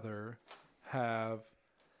rather have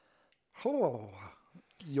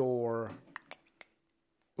your?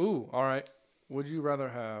 Ooh, all right. Would you rather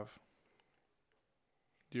have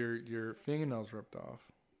your fingernails ripped off?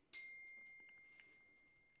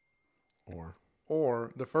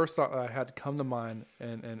 Or the first thought I had come to mind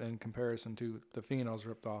in comparison to the fingernails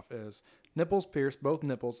ripped off is nipples pierced, both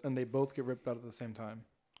nipples, and they both get ripped out at the same time.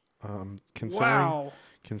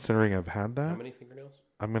 Considering I've had How that, many fingernails?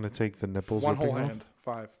 I'm gonna take the nipples One ripping whole off. hand,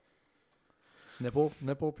 5.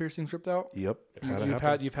 Nipple piercings ripped out. Yep.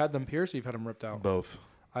 You've had them pierced, or you've had them ripped out. Both.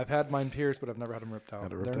 I've had mine pierced, but I've never had them ripped out.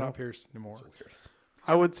 Had it ripped They're out? not pierced anymore.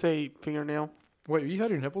 I would say fingernail. Wait, you had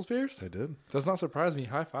your nipples pierced? I did. Does not surprise me.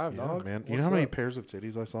 High five, Yeah, dog. man. You What's know how many up? pairs of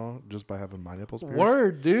titties I saw just by having my nipples pierced?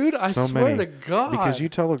 Word, dude. I So swear many. to God. Because you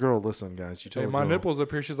tell a girl, listen, guys, you tell Hey, a my girl, nipples are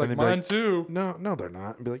pierced. She's like, and they'd be mine like, too. No, they're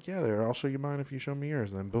not. And be like, yeah, they're. I'll show you mine if you show me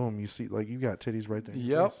yours. And then boom, you see, like, you got titties right there. in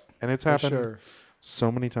your Yep. face. And it's For happened sure.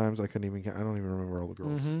 so many times I couldn't even. I don't even remember all the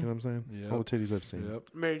girls. Mhm. You know what I'm saying? Yep. All the titties I've seen. Yep.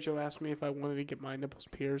 Mary Jo asked me if I wanted to get my nipples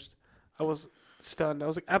pierced. I was stunned. I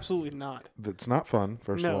was like, absolutely not. It's not fun.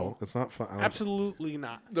 First of No. all, it's not fun. Absolutely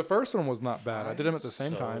not. The first one was not bad. I did them at the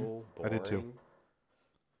same time. I did too. boring.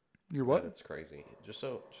 You're what? That's crazy. Just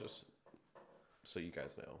so you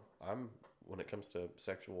guys know, I'm when it comes to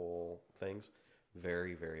sexual things,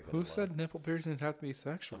 very, very vanilla. Who said nipple piercings have to be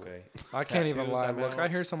sexual? Okay. I can't even Tattoos, lie. I'm Look, out. I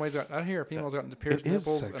hear I hear a female's got pierced is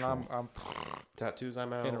nipples, and sexual. I'm Tattoos,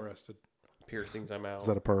 I'm out. interested. Piercings, I'm out. Is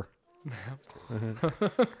that a purr?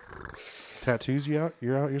 Tattoos, you out?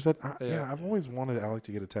 You're out. You said, Yeah. yeah. I've always wanted Alec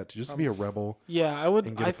to get a tattoo, just to be a rebel Yeah, I would.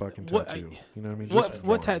 and get a fucking what, tattoo. You know what I mean? What Just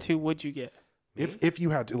what one. tattoo would you get? If you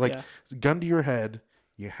had to, like, Yeah. gun to your head,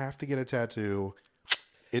 you have to get a tattoo.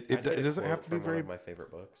 It I'd get a doesn't quote have to be from very one of my favorite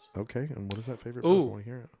books. okay. And what is that favorite Ooh. book? I want to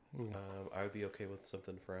hear it. I would be okay with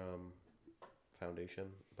something from Foundation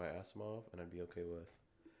by Asimov, and I'd be okay with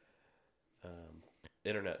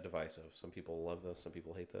Internet Divisive. Some people love this, some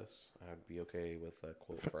people hate this. I'd be okay with a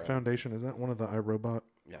quote from Foundation, is that one of the iRobot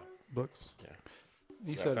yeah. books?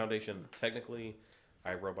 You Yeah, said Foundation. Technically,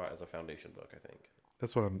 iRobot is a Foundation book. I think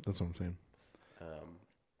That's what I'm saying.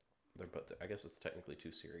 I guess it's technically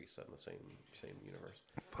 2 series set in the same universe.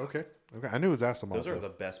 Okay. I knew it was Asimov. Those are the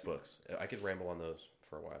best books. I could ramble on those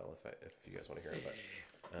for a while if you guys want to hear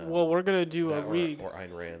it. Well, we're gonna do a read. Or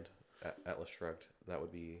Ayn Rand, Atlas Shrugged. That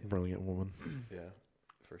would be Brilliant woman. Yeah,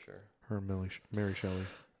 for sure. Her and Mary Shelley.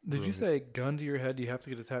 Did you say gun to your head? You have to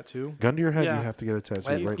get a tattoo. Gun to your head. Yeah. You have to get a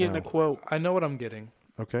tattoo He's right getting now. a quote. I know what I'm getting.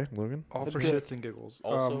 Okay, Logan. All The for dick. shits and giggles.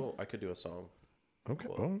 Also, I could do a song. Okay.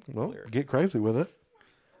 Quote. Well, Lyric. get crazy with it.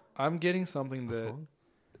 I'm getting something A that song?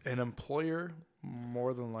 an employer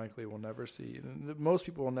more than likely will never see. Most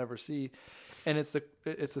people will never see, and it's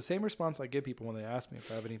the same response I give people when they ask me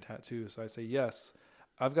if I have any tattoos. So I say yes.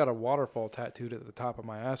 I've got a waterfall tattooed at the top of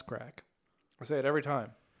my ass crack. I say it every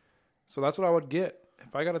time. So that's what I would get.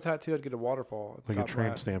 If I got a tattoo, I'd get a waterfall. At the Like a top of my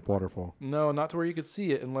tramp ass. stamp waterfall. No, not to where you could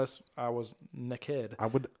see it unless I was naked. I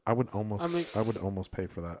would almost pay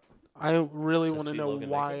for that. I really To want to see know Logan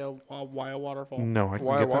why a waterfall. No, I can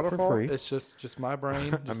Why a get that waterfall? for free. It's just my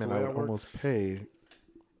brain. I Just mean, the I way would work. almost pay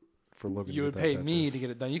for Logan. You to would get pay that me tattoo. to get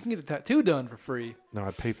it done. You can get the tattoo done for free. No,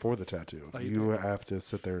 I'd pay for the tattoo. Oh, you You have to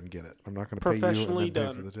sit there and get it. I'm not going to pay you and Professionally then pay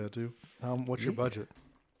done. for the tattoo. What's your budget?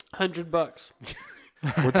 $100.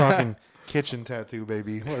 We're talking kitchen tattoo,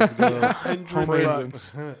 baby. Let's go.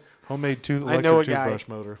 $100. Homemade I know a electric guy. toothbrush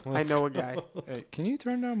motor. I know a guy. Hey, can you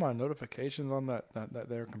turn down my notifications on that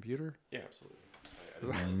their computer? Yeah, absolutely.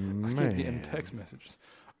 I keep getting Man, text messages.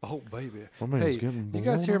 Oh baby. my man's Hey, getting you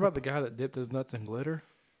guys hear blown about the guy that dipped his nuts in glitter?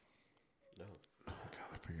 No. up. Oh God,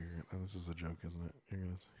 I figure this is a joke, isn't it? You're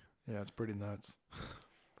gonna say Yeah, it's pretty nuts.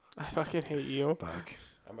 I fucking hate you. fuck.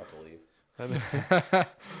 I'm about to leave.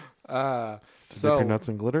 To dip your nuts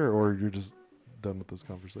in glitter, or you're just done with this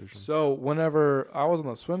conversation? So whenever I was on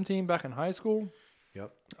the swim team back in high school,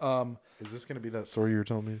 Yep. um, Is this gonna be that story you were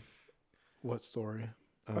telling me? what story?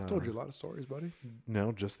 I've told you a lot of stories, buddy.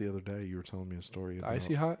 No, just the other day you were telling me a story. About,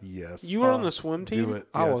 Icy hot? Yes. You were on the swim team? Do it.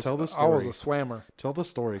 I Yeah, was tell the I story. was a swammer. Tell the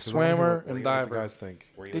story. 'Cause I wanna hear Swammer what- and what diver. the guys think.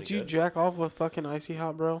 Were you Did any you good? jack off with fucking Icy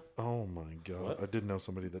Hot, bro? Oh my God! What? I did know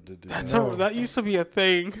somebody that did do That's that. No. that used to be a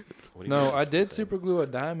thing. What do you No, mean? I did super glue a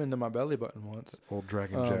dime into my belly button once, Old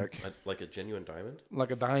Dragon Um, Jack. Like a genuine diamond?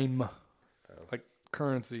 like a dime, Oh. like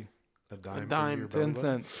currency, A dime. dime. into your belly 10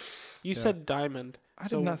 button? cents. You Yeah. said diamond. I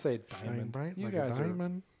So- did not say Shine diamond. bright You like guys a are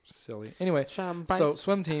diamond. silly. Anyway, Shine bright. so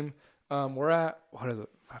swim team, we're at what is it?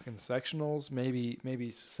 Fucking sectionals, maybe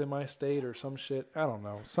semi-state or some shit. I don't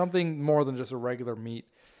know, something more than just a regular meet.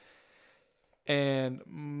 And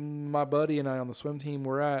my buddy and I on the swim team,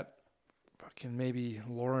 we're at fucking maybe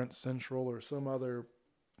Lawrence Central or some other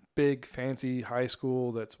big fancy high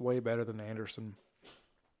school that's way better than Anderson.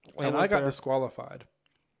 And I went got there. disqualified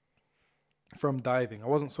from diving. I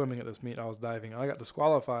wasn't swimming at this meet. I was diving. I got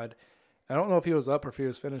disqualified. I don't know if he was up or if he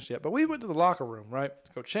was finished yet, but we went to the locker room, right?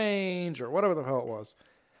 To go change or whatever the hell it was.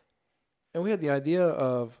 And we had the idea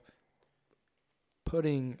of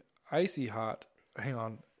putting Icy Hot. Hang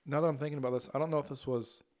on. Now that I'm thinking about this, I don't know if this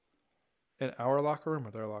was in our locker room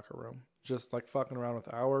or their locker room. Just like fucking around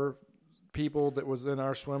with our people that was in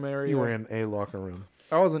our swim area. You were in a locker room.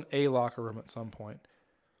 I was in a locker room at some point.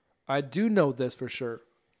 I do know this for sure.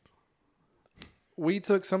 We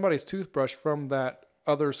took somebody's toothbrush from that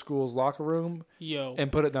other school's locker room Yo.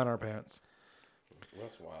 and put it down our pants.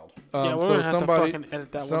 That's wild. Yeah, we're so gonna have somebody, to fucking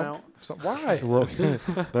edit that one out. why? Well,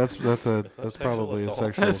 that's sexual probably a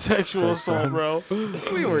assault. sexual That's sexual sex assault, crime. bro.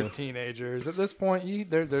 We were teenagers at this point.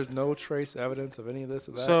 There's no trace evidence of any of this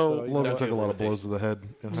or that. So- you Logan know, took a lot of blows to the head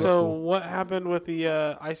in high So school. what happened with the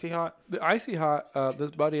Icy Hot? the Icy Hot.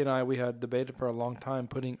 This buddy and I, we had debated for a long time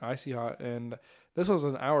putting Icy Hot, and this was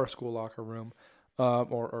in our school locker room,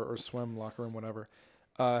 or swim locker room, whatever.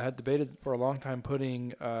 Had debated for a long time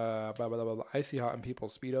putting Icy Hot in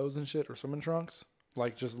people's Speedos and shit or swimming trunks,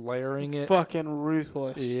 like just layering it. Fucking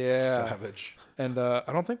ruthless. Yeah, Savage. and I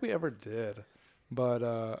don't think we ever did, but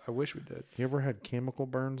I wish we did. You ever had chemical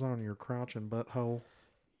burns on your crotch and butthole?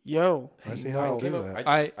 Yo. I see no. how I Came do up-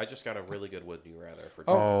 that. I just got a really good would you rather for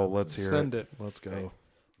Oh, let's hear send it. it. Let's go. Okay.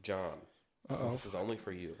 John. Uh-oh. This is only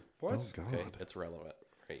for you. What? Oh God. Okay, it's relevant.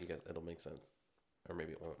 Right, you guys, it'll make sense. Or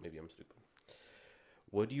maybe it won't. Maybe I'm stupid.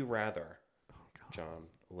 Would you rather, John,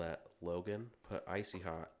 let Logan put Icy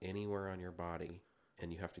Hot anywhere on your body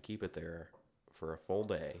and you have to keep it there for a full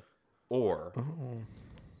day, or Oh.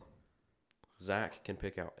 Zach can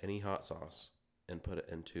pick out any hot sauce and put it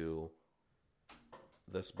into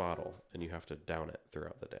this bottle and you have to down it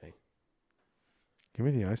throughout the day? Give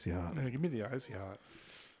me the icy hot. Yeah, give me the Icy Hot.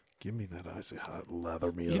 Give me that icy hot.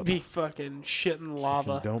 Lather me You'd up. be fucking shitting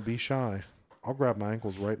lava. Don't be shy. I'll grab my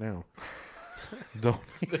ankles right now.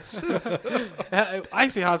 I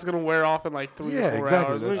see how it's gonna wear off in like 3 or 4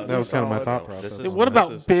 exactly. hours. That was kind of my Solid. thought This process. is- Dude, what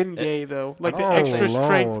about is- Ben Gay though? Like the Oh, extra Lord.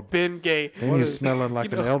 strength Ben Gay. And you're smelling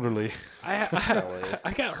like you know- an elderly.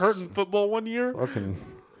 I got hurt in football one year. Fucking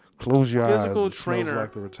close your Physical eyes. It smells trainer.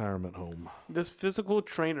 like the retirement home. This physical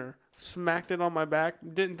trainer smacked it on my back.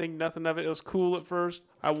 Didn't think nothing of it. It was cool at first.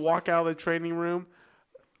 I walk out of the training room,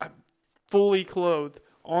 I'm fully clothed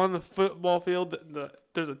on the football field.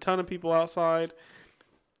 There's a ton of people outside.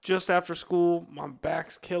 Just after school, my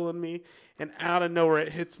back's killing me, and out of nowhere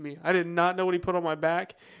it hits me. I did not know what he put on my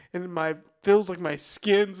back, and feels like my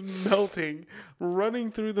skin's melting,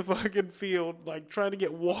 running through the fucking field, like trying to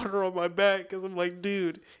get water on my back because I'm like,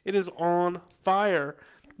 dude, it is on fire.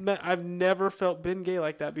 I've never felt Ben Gay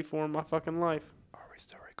like that before in my fucking life. Are we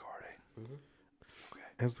still recording? Mm-hmm.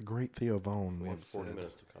 As the great Theo Vaughn We have once 40 said,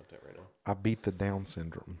 minutes of content right now. I beat the Down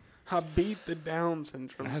syndrome. I beat the Down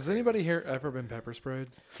syndrome. Has anybody here ever been pepper sprayed?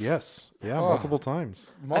 Yes. Yeah, Oh. multiple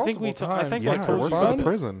times. Multiple I times. think Yeah, like I for worked for fun?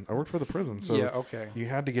 the prison. So yeah, okay. you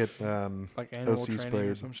had to get Like annual OC training or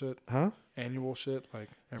sprayed. some shit. Huh? Annual shit, like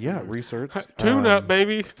every Yeah, year. research. Tune up,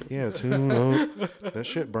 baby. Yeah, tune up. That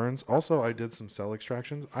shit burns. Also, I did some cell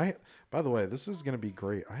extractions. By the way, this is gonna be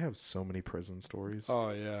great. I have so many prison stories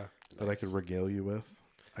Oh yeah. that I could regale you with.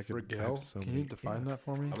 I could Regale. have so Can many. you define that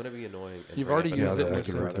for me? I'm going to be annoying. And You've bring already up Yeah, used it in I your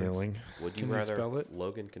could sentence. regaling. Would you Can you rather spell it?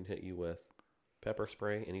 Logan can hit you with pepper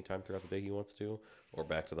spray anytime throughout the day he wants to, or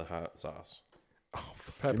back to the hot sauce?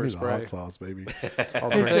 Give Pepper me spray. the hot sauce, baby. I'll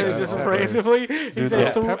He drink said that just all day. randomly. He Dude, said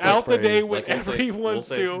that throughout pepper the spray, day Like, whenever he wants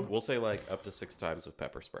to. We'll say like up to 6 times with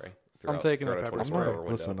pepper spray. taking the throughout a pepper 24 spray. hour window.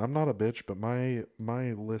 Listen, I'm not a bitch, but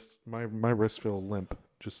my wrists feel limp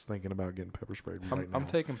just thinking about getting pepper sprayed right now. I'm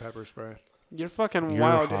taking pepper spray. You're fucking You're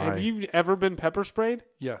wild. high. Have you ever been pepper sprayed?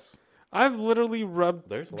 Yes, I've literally rubbed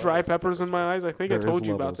There's dry levels of peppers pepper in my eyes. I think I There told is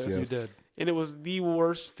you about levels, this. yes. you did. And it was the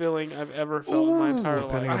worst feeling I've ever felt in my entire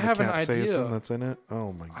Depending life. on I the have an capsaicin idea. that's in it.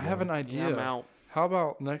 Oh my god! I have an Yeah, idea. I'm out. How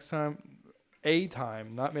about next time?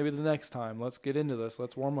 Not maybe the next time. Let's get into this.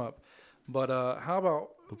 Let's warm up. But how about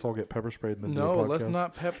Let's all get pepper sprayed and then do no? a podcast. Let's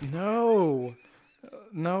not no.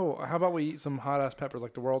 No, how about we eat some hot ass peppers,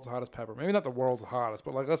 like the world's hottest pepper? Maybe not the world's hottest,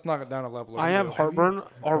 but like let's knock it down a level. Or I have two. heartburn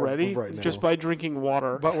already right now. just by drinking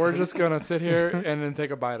water. But we're just gonna sit here and then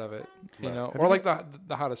take a bite of it, you Right. know, Have or you like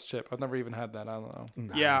the hottest chip. I've never even had that. I don't know.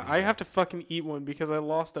 Nah, Yeah, I have to fucking eat one because I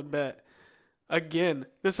lost a bet. Again,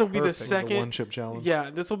 this will be the Perfect. The second. one chip challenge.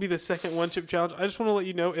 Yeah, this will be the second one chip challenge. I just want to let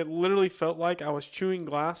you know it literally felt like I was chewing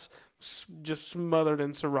glass, just smothered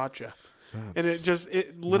in sriracha, and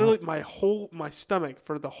it literally my stomach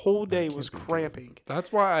for the whole day was can't be good. cramping. That's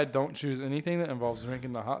why I don't choose anything that involves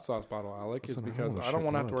drinking the hot sauce bottle, Alec, is Listen, I because wanna I don't shit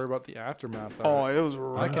want to have to blood. worry about the aftermath. Of Oh, it. it was.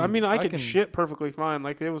 I can- could shit perfectly fine.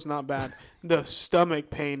 Like it was not bad. The stomach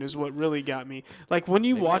pain is what really got me. Like when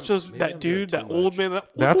you Maybe watch I'm- those maybe that I'm doing dude, that too old much. man.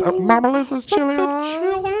 That's Mama Liz's chili the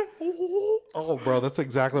oil. chili. Oh, bro, that's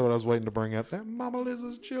exactly what I was waiting to bring up. That Mama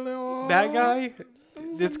Liz's chili oil. That guy,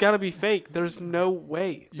 it's got to be fake. There's no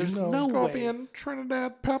way. You There's know- no way. Scorpion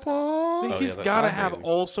Trinidad pepper. He's that's got to not have crazy.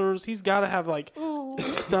 ulcers. He's got to have like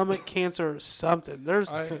stomach cancer or something.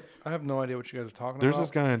 There's I have no idea what you guys are talking There's about.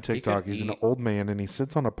 this guy on TikTok. He's an eat- old man, and he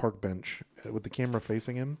sits on a park bench with the camera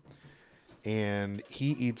facing him, and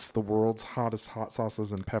he eats the world's hottest hot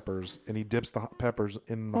sauces and peppers, and he dips the hot peppers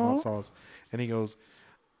in the hot sauce, and he goes,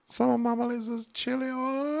 "Some of Mama Liz's chili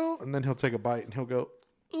oil," and then he'll take a bite and he'll go,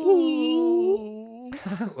 "Ooh,"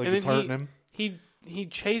 like and it's then hurting him he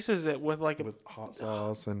chases it with like a with hot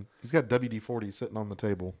sauce, and he's got WD-40 sitting on the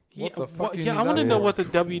table. What the fuck do you yeah. need I want to that know for? what the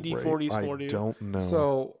It's WD-40 is great. for, I dude. don't know.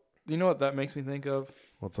 So you know what that makes me think of?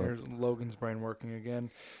 What's up? There's Logan's brain working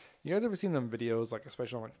again. You guys ever seen them videos, like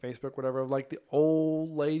especially on like Facebook, whatever, of like the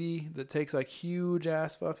old lady that takes like huge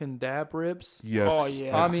ass fucking dab ribs? Yes. Oh,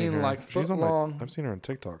 yeah. I I've seen mean, her. like, She's foot on my- long. I've seen her on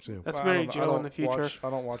TikTok too. That's I Mary don't- I Jo in don't the future.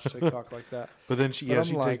 I don't watch TikTok like that. But then she But I'm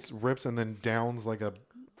she like- takes rips and then downs like a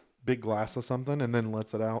big glass of something and then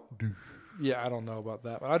lets it out. Yeah, I don't know about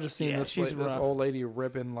that, but I just seen Yeah, this she's this rough. old lady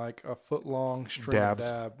ripping like a foot long string Dabs.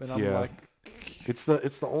 dab, and I'm Yeah. like, It's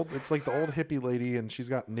like the old hippie lady, and she's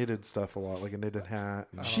got knitted stuff a lot, like a knitted hat.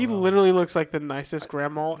 And She literally looks like the nicest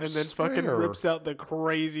grandma, and then fucking swear. rips out the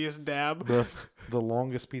craziest dab the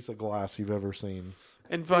longest piece of glass you've ever seen.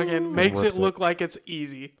 and fucking makes it Rips it. look like it's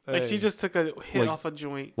easy. Like she Hey. just took a hit Like- off a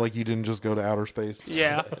joint. Like you didn't just go to outer space.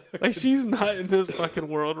 Yeah, like she's not in this fucking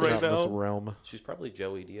world You're right not in this now. realm. She's probably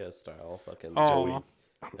Joey Diaz style, fucking Oh, Joey.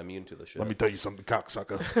 immune to the shit. Let me tell you something,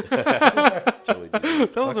 cocksucker. Joey Diaz.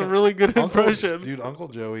 that was a really good impression. Dude, Uncle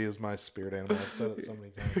Joey is my spirit animal. I've said it so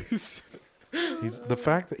many times. He's the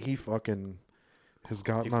fact that he fucking has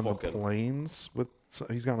gotten on the planes with.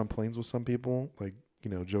 He's gotten on planes with some people, like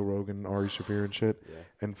Joe Rogan, Ari Shaffir, and shit,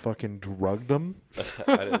 and fucking drugged them,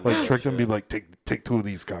 like tricked them, be like, take 2 of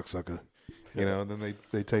these, cocksucker, and then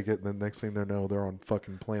they take it, and then next thing they know, they're on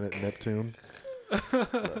fucking planet Neptune.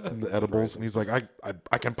 And the edibles, and he's like,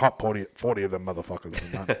 I can pop 40 of them motherfuckers.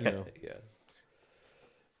 And not, Yeah.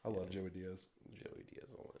 I love Joey Diaz. Joey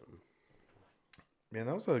Diaz alone. Man,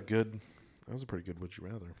 that was a pretty good Would You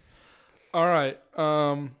Rather. All right.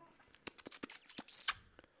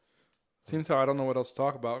 Seems how I don't know what else to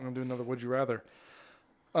talk about. I'm gonna do another Would You Rather.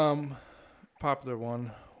 Popular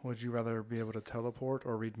one. Would you rather be able to teleport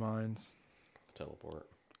or read minds? Teleport.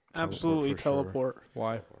 Absolutely teleport. Sure.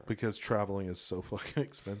 Why? Because traveling is so fucking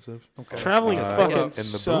expensive. Okay. Traveling is fucking and the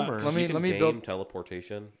sucks. boomers. Let me build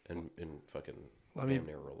teleportation and fucking damn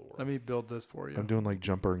near rule the world. Let me build this for you. I'm doing like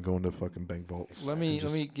jumper and going to fucking bank vaults. Let me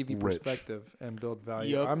give you perspective and build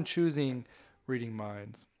value. Yep. I'm choosing reading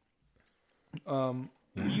minds.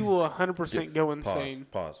 You will 100% go insane.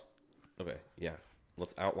 Pause. Okay, yeah.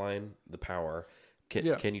 Let's outline the power.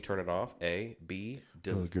 Can you turn it off? A. B.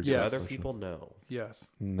 Do other people know? Yes.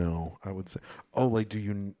 No, I would say. Oh, like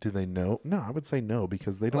do they know? No, I would say no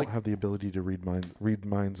because they don't have the ability to read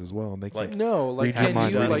minds as well, and they can't. Can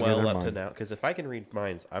you well up to now? Because if I can read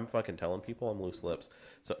minds, I'm fucking telling people I'm loose lips.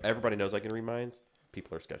 So everybody knows I can read minds.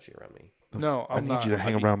 People are sketchy around me. No, I need you to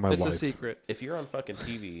hang around my wife. It's a secret. If you're on fucking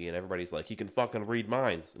TV and everybody's like, you can fucking read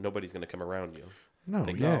minds, nobody's gonna come around you. No,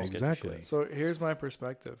 yeah, exactly. So here's my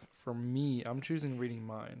perspective. For me, I'm choosing reading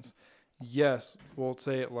minds. Yes, we'll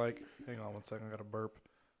say it like, hang on one second, I got to burp.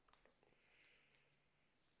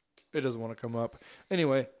 It doesn't want to come up.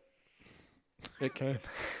 Anyway, it came.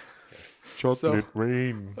 Chocolate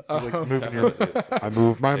rain. I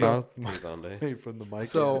move my mouth from the mic.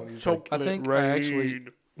 So I think I actually,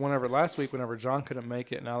 whenever John couldn't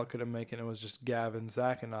make it and Alec couldn't make it, and it was just Gavin,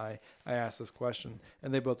 Zach, and I asked this question,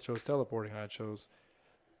 and they both chose teleporting, and I chose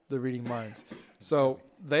the reading minds. So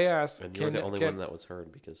they asked, and you're the only one that was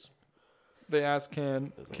heard because they asked,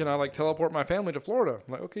 can I like teleport my family to Florida?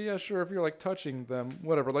 I'm like, okay, yeah, sure. If you're like touching them,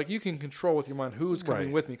 whatever. Like you can control with your mind who's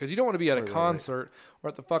coming with me, because you don't want to be at a concert or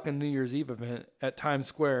at the fucking New Year's Eve event at Times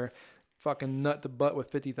Square, fucking nut to butt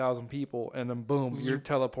with 50,000 people, and then boom, you're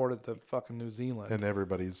teleported to fucking New Zealand, and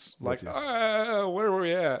everybody's like, where were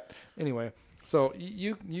we at? Anyway, so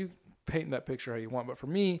you paint that picture how you want, but for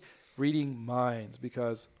me, reading minds,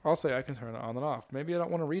 because I'll say I can turn it on and off. Maybe I don't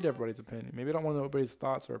want to read everybody's opinion. Maybe I don't want to know everybody's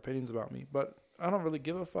thoughts or opinions about me, but I don't really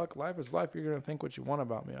give a fuck. Life is life. You're gonna think what you want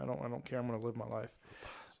about me. I don't care. I'm gonna live my life.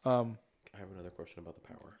 I have another question about the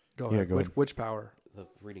power. Go ahead. Go ahead. Which power? The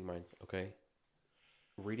reading minds. Okay.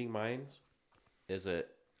 Reading minds, is it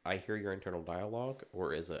I hear your internal dialogue,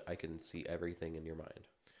 or is it I can see everything in your mind?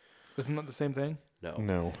 Isn't that the same thing?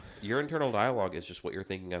 No. Your internal dialogue is just what you're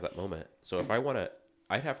thinking at that moment. So if I want to,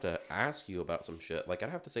 I'd have to ask you about some shit. Like I'd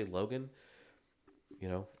have to say, Logan,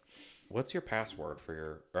 what's your password for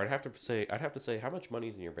your? Or I'd have to say, how much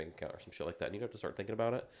money's in your bank account or some shit like that. And you'd have to start thinking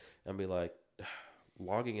about it and be like,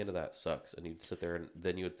 logging into that sucks. And you'd sit there and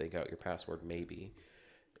then you would think out your password maybe.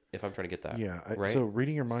 If I'm trying to get that. Yeah. Right? So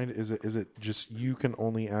reading your mind, is it just you can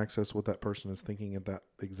only access what that person is thinking at that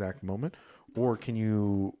exact moment? Or can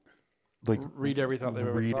you read every thought they've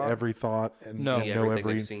ever thought? Every thought and know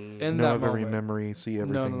every memory, see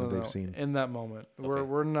everything that they've seen. In that moment. Okay.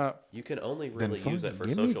 We're not. You can only really use it for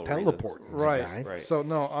give social me teleport, reasons. Right. So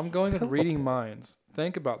no, I'm going with reading minds.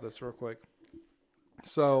 Think about this real quick.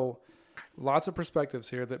 So lots of perspectives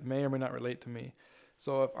here that may or may not relate to me.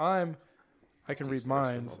 So if I can read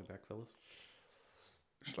minds. Back,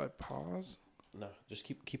 should I pause? No, just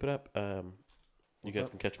keep it up. You guys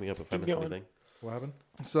can catch me up if I miss anything. What happened?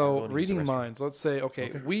 So reading minds. Let's say,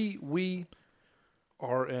 okay, we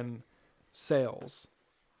are in sales.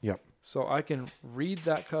 Yep. So I can read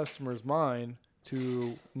that customer's mind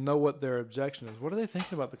to know what their objection is. What are they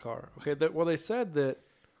thinking about the car? Okay, they said that,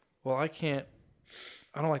 well, I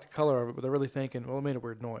don't like the color of it, but they're really thinking, well, it made a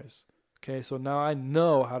weird noise. Okay, so now I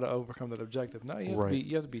know how to overcome that objective. Now you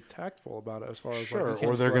have to be tactful about it as far as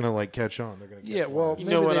or they're gonna catch on. They're gonna catch well, you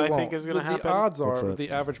know what I think is gonna happen. The odds are with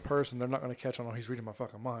the average person, they're not gonna catch on. Oh, he's reading my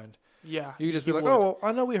fucking mind. Yeah, you just be like, oh, well,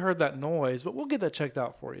 I know we heard that noise, but we'll get that checked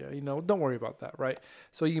out for you. Don't worry about that, right?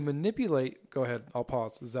 So you manipulate. Go ahead. I'll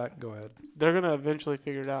pause. Zach, go ahead. They're gonna eventually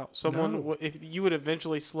figure it out. If you would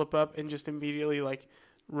eventually slip up and just immediately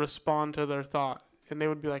respond to their thought, and they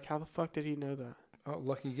would be like, how the fuck did he know that? Oh,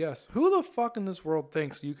 lucky guess. Who the fuck in this world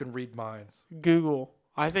thinks you can read minds? Google.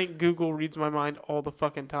 I think Google reads my mind all the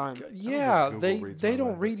fucking time. Yeah, Google they reads my don't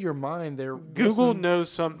mind. read your mind. They're Google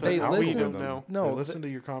knows something they that we listen- don't know. No, they listen to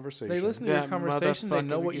your conversation. They listen to your That conversation. They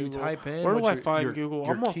know motherfucking what you Google. type in. Where do what I you- find your, Google? your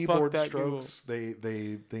I'm gonna fuck keyboard that Google. strokes.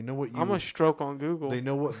 They know what you. I'm gonna stroke on Google. They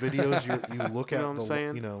know what videos you look You at. know what I'm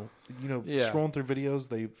saying? You know, Yeah. scrolling through videos.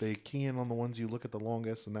 They key in on the ones you look at the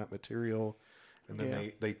longest and that material, and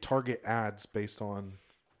then they target ads based on.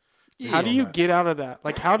 How do you that. get out of that?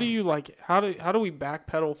 Like, how do you how do we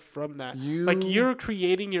backpedal from that? Like, you're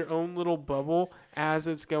creating your own little bubble as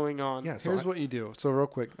it's going on. Yeah. So Here's what you do. So real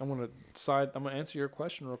quick, I'm gonna answer your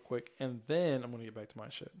question real quick, and then I'm gonna get back to my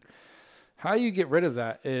shit. How you get rid of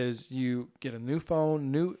that is you get a new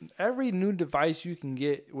phone, every new device you can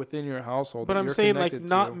get within your household. But that I'm you're saying, like, connected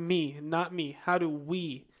not to. me. How do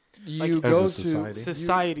we? You like, go as a to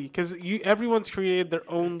Society, because everyone's created their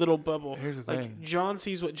own little bubble. Here's the like thing. John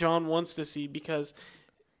sees what John wants to see because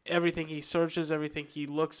everything he searches, everything he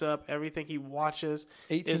looks up, everything he watches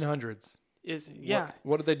 1800s. is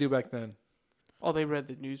What did they do back then? Oh, they read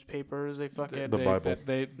the newspapers. They fucking The Bible.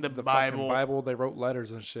 The Bible. fucking Bible. They wrote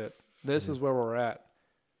letters and shit. This is where we're at.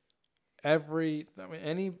 There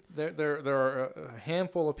are a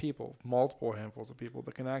handful of people, multiple handfuls of people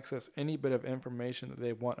that can access any bit of information that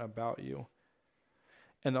they want about you.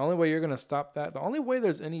 And the only way you're going to stop that, the only way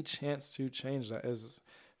there's any chance to change that is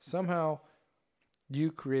somehow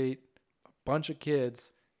you create a bunch of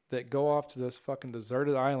kids that go off to this fucking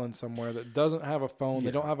deserted island somewhere that doesn't have a phone.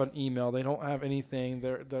 They don't have an email. They don't have anything.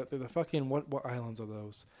 They're the fucking, what islands are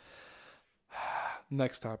those?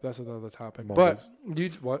 Next topic. That's another topic. Maldives.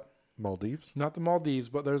 But what? Maldives. Not the Maldives,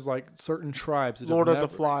 but there's like certain tribes. That Lord have of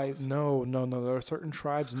the Flies. No. There are certain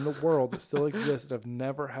tribes in the world that still exist that have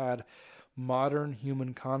never had modern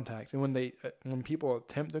human contact. And when people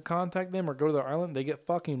attempt to contact them or go to their island, they get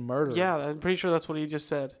fucking murdered. Yeah, I'm pretty sure that's what he just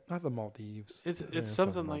said. Not the Maldives. It's it's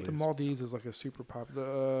something not like The Maldives is like a super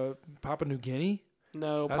Papua New Guinea.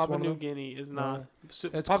 no. That's Papua one of New them? Guinea is No. not. It's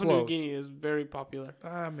Papua New close. Guinea is very popular.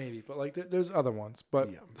 Maybe, but like there's other ones. But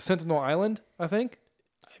Yeah. Sentinel Island, I think.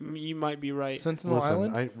 You might be right. Sentinel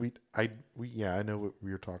Island. I know what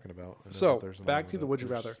we were talking about. I know So that there's an back island to the that would you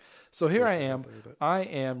there's rather. So here I places out am. there that- I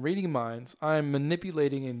am reading minds. I'm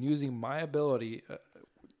manipulating and using my ability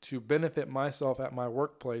to benefit myself at my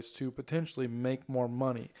workplace to potentially make more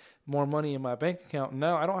money in my bank account.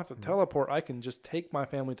 Now I don't have to teleport. I can just take my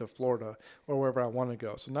family to Florida or wherever I want to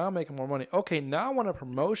go. So now I'm making more money. Okay, now I want a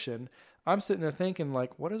promotion. I'm sitting there thinking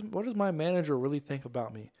like, what does my manager really think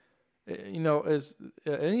about me? Is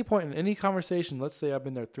at any point in any conversation, let's say I've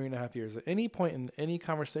been there 3.5 years, at any point in any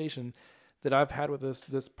conversation that I've had with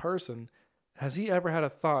this person, has he ever had a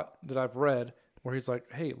thought that I've read where he's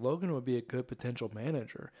like, hey, Logan would be a good potential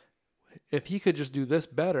manager. If he could just do this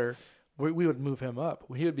better, we would move him up.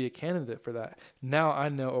 He would be a candidate for that. Now I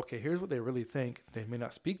know, okay, here's what they really think. They may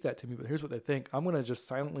not speak that to me, but here's what they think. I'm going to just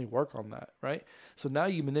silently work on that, right? So now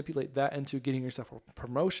you manipulate that into getting yourself a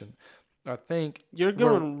promotion. I think You're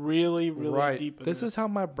going really, really right. deep in This is how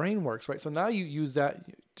my brain works, right? So now you use that.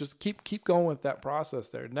 Just keep going with that process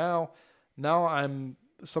there. Now I'm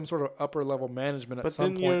some sort of upper level management at But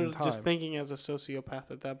some then point you're in time. just thinking as a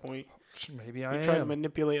sociopath at that point. Maybe I You're am. trying to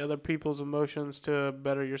manipulate other people's emotions to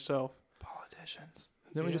better yourself. Politicians.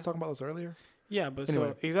 Didn't we just talk about this earlier? Yeah, but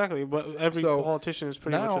Anyway. so exactly. But every So, politician is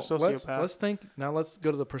pretty now much a sociopath. let's think. Now let's go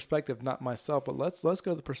to the perspective, not myself, but let's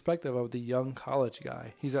go to the perspective of the young college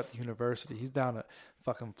guy. He's at the university. He's down at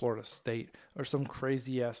fucking Florida State or some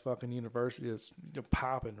crazy ass fucking university that's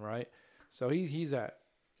popping, right? So he's at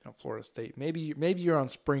Florida State. Maybe you're on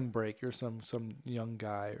spring break. You're some young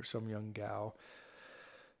guy or some young gal.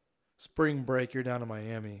 Spring break. You're down in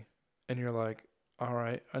Miami, and you're like, all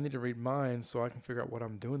right, I need to read minds so I can figure out what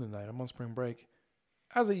I'm doing tonight. I'm on spring break.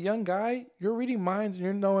 As a young guy, you're reading minds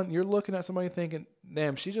and you're looking at somebody thinking,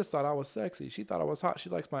 damn, she just thought I was sexy. She thought I was hot. She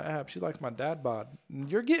likes my abs. She likes my dad bod.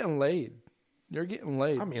 You're getting laid. You're getting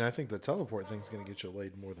laid. I mean, I think the teleport thing's gonna get you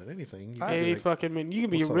laid more than anything. You can Hey, be like, fucking man, you can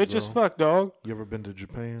be "What's up, rich as girl? fuck, dog. you ever been to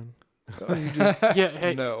Japan? Yeah,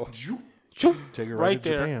 hey, no. Take her Right right to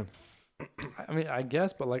there. Japan. I mean, I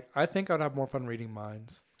guess, but like, I think I'd have more fun reading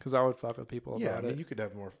minds because I would fuck with people Yeah, I about mean, it. you could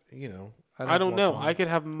have more. I'd I have don't more know. fun.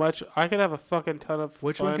 I could have a fucking ton of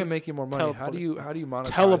Which fun. one can make you more money? How do you monetize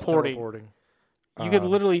Teleporting. teleporting? You could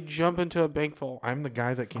literally jump into a bank vault. I'm the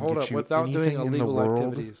guy that can Hold get up, you without doing anything in the illegal world.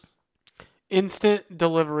 activities. Instant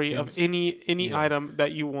delivery of Ins- any yeah. item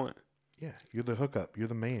that you want. Yeah, you're the hookup. You're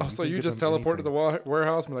the man. Oh, so can you give just them teleport to the anything.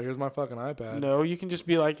 warehouse and be like, here's my fucking iPad. No, you can just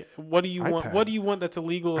be like, what do you want? iPad. What do you want that's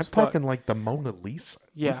illegal I'm as fuck? talking like the Mona Lisa.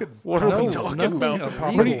 Yeah. You could What are we pop talking in- about? you could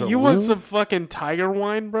pop What in do the you want balloon. some fucking tiger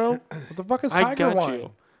wine, bro? What the fuck is I tiger got wine?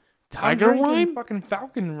 you. Tiger wine? Fucking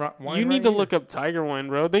falcon wine. You need right to here. look up tiger wine,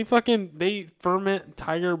 bro. They ferment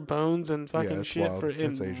tiger bones and fucking it's shit wild. for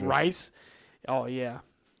in It's Asia. rice. Oh yeah,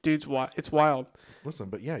 dude's wild. It's wild. Listen,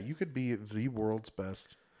 but yeah, you could be the world's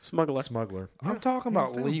best Smuggler. smuggler. I'm talking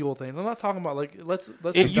hands about down. legal things. I'm not talking about like let's. If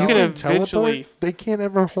you If could can teleport, eventually- they can't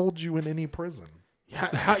ever hold you in any prison.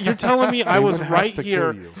 You're telling me I They was would have right to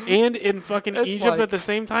here kill you. and in fucking It's Egypt like- at the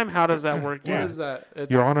same time? How does that work? What Yeah. is that? It's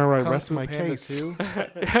Your Honor, I Kung rest Fu my Panda case. 2.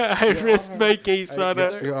 I risked my case on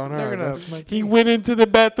Yeah, it. Your Honor, they're I gonna- rest my case. He went into the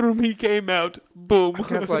bathroom. He came out. Boom. I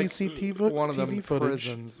got It's like CCTV one of them TV footage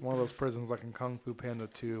prisons, one of those prisons like in Kung Fu Panda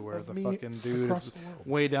 2, where of the me fucking dude across is the world.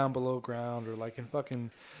 way down below ground, or like in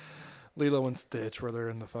fucking Lilo and Stitch, where they're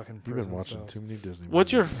in the fucking prison. You've been watching cells. too many Disney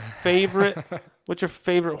What's your movies. favorite? What's your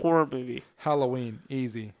favorite horror movie? Halloween,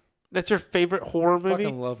 easy. That's your favorite horror movie?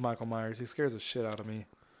 Fucking love Michael Myers. He scares the shit out of me.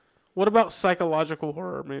 What about psychological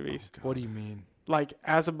horror movies? What do you mean? Like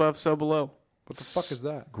As Above, So Below. What the fuck is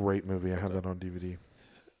that? Great movie. I have that on DVD.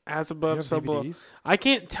 As You Above, have So Below. DVDs? I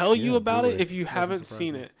can't tell you Yeah, about it Blu-ray. if you Doesn't haven't surprise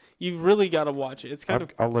seen me. it. You've really got to watch it. It's kind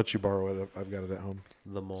of I'll let you borrow it. I've got it at home.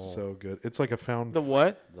 The mole. So good. It's like a found. the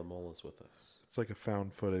what? The mole is with us. It's like a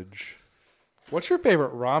found footage. What's your favorite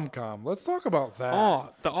rom-com? Let's talk about that.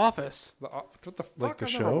 Oh, The Office. What the fuck? Like the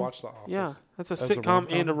I've never show? watched The Office. Yeah, that's a As a sitcom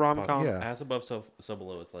and a rom-com? rom-com. Yeah. As above, so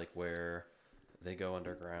below is like where they go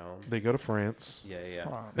underground. They go to France. Yeah, yeah.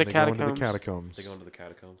 Huh. And The they go into the catacombs. catacombs. They go into the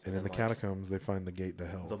catacombs. And in the like, catacombs, they find the gate to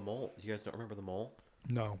hell. the mole. You guys don't remember the mole?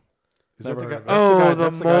 No. Is that the Never guy? heard of it. Oh,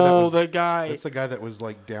 that's the guy that mole, was- the guy. That's the guy that was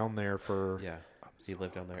like down there for. Yeah. He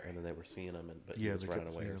lived down there, and then they were seeing him, but he Yeah, was they running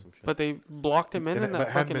kept away seeing or him. some shit. But they blocked him in and, that but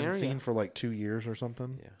hadn't fucking been area. seen for like 2 years or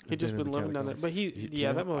something. Yeah. He'd just in been the living down there. catacombs. But he, You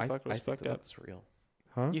yeah, know, that motherfucker was I think fucked up. that's real.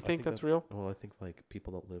 Huh? You think I that's that- real? Well, I think like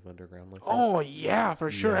people that live underground like that. Oh yeah,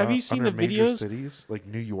 for sure. Have Yeah, you seen the under major videos? cities like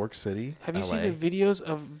New York City? Have you seen LA? the videos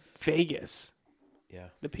of Vegas? Yeah.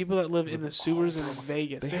 The people that live in the sewers in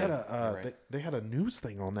Vegas. They They had have- a You're right. they had a news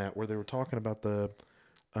thing on that where they were talking about the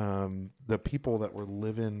people that were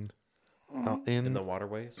living In the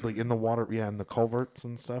waterways. like in the water, yeah, in the culverts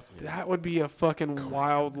and stuff. that would be a fucking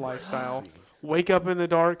wild lifestyle. Wake up in the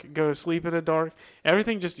dark, go to sleep in the dark.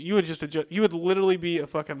 Everything just you would just adjust. You would literally be a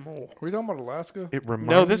fucking mole. Are we talking about Alaska? It reminds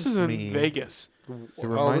No, this is in me, Vegas. It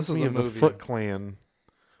reminds this is me a of the movie. Foot Clan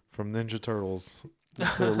from Ninja Turtles.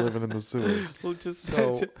 They're living in the sewers, We're just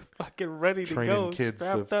So- fucking ready to training go. kids to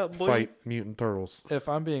Strapped up, boy. fight mutant turtles. If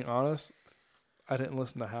I'm being honest, I didn't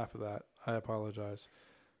listen to half of that. I apologize.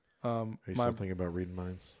 Are you My still thinking about reading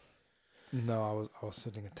minds? No, I was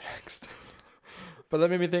sending a text. But that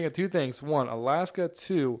made me think of two things. One, Alaska.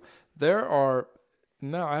 Two, there are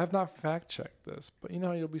no, I have not fact checked this, but you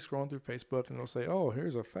know you'll be scrolling through Facebook and it'll say, "Oh,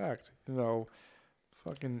 here's a fact." You know,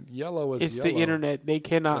 fucking yellow is It's yellow. the internet. They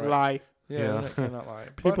cannot Right. lie. Yeah, Yeah. the internet cannot lie.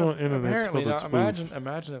 People But on the internet apparently tell not. the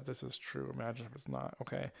Imagine if this is true. Imagine if it's not.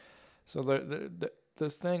 Okay, so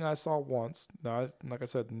this thing I saw once. Now, like I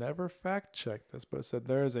said, never fact checked this, but it said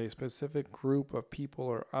there is a specific group of people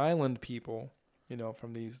or island people, you know,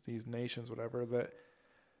 from these nations, whatever, that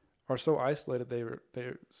are so isolated they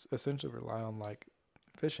essentially rely on like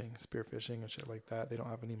fishing, spear fishing and shit like that. They don't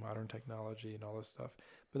have any modern technology and all this stuff,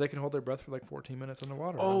 but they can hold their breath for like 14 minutes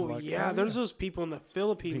underwater. Oh, I'm like, yeah, there's those people in the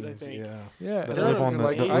Philippines, I think. Yeah, yeah. that They're live on the-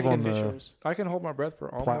 like, that I live on can, the fishers. I can hold my breath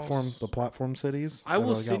for almost the platform cities. I that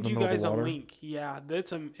will are, like, out in send the you middle of guys the a water. link. Yeah,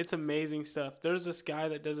 it's amazing stuff. There's this guy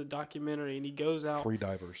that does a documentary and he goes out. Free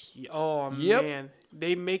divers. Oh Yep. man,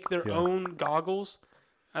 they make their Yeah. own goggles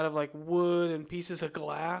out of like wood and pieces of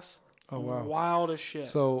glass. Oh wow. Wild as shit.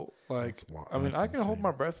 So like, That's wi- I mean, that's I can hold insane.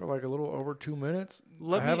 my breath for like a little over 2 minutes.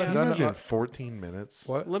 Let I me haven't ask done you- it. Imagine 14 minutes.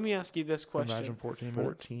 What? Let me ask you this question: Imagine 14 minutes.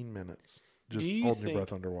 14 minutes. Just Do you holding your think-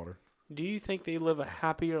 breath underwater. Do you think they live a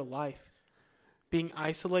happier life, being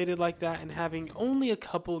isolated like that and having only a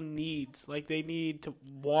couple needs, like they need to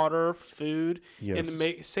water, food, Yes.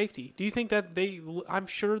 and safety? Do you think that I'm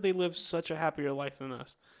sure they live such a happier life than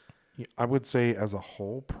us. Yeah, I would say as a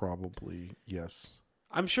whole, probably yes.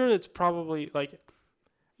 I'm sure it's probably like,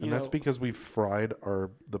 And that's because we've fried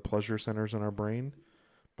the pleasure centers in our brain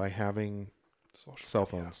by having cell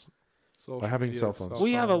phones. By having cell phones.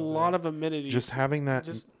 we have a lot of amenities. Just having that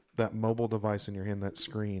Just- that mobile device in your hand, that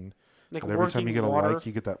screen. like And every time you get a water. like,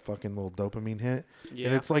 you get that fucking little dopamine hit. Yeah.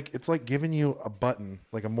 And it's like giving you a button,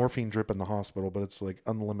 like a morphine drip in the hospital, but it's like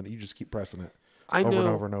unlimited. You just keep pressing it I know. over and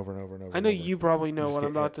over and over and over and over. I know and over. you probably know just what get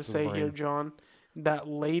I'm about to hits to say the here, brain. John. That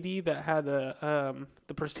lady that had the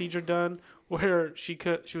procedure done where she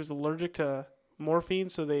was allergic to morphine,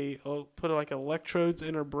 so they put like electrodes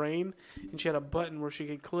in her brain, and she had a button where she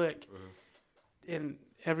could click, and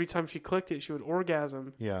every time she clicked it, she would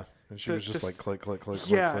orgasm. Yeah. And she was just like click.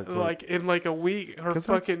 Yeah, click. like in like a week, her 'Cause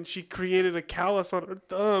fucking she created a callus on her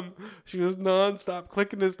thumb. She was nonstop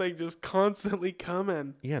clicking this thing, just constantly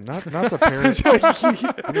coming. Yeah, not to parrot.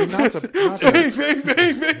 I mean, not to Bang, bang,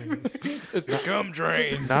 bang, bang. It's the gum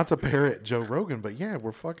drain. not to parrot Joe Rogan, but yeah,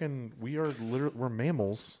 we're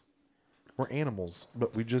mammals. We're animals,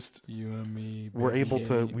 but we just You and me. we're able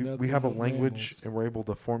to baby, we nothing have a but language mammals. and we're able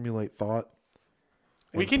to formulate thought.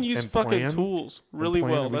 We can use and fucking plan, tools and really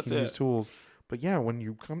plan, well. and we That's can it. use tools. But yeah, when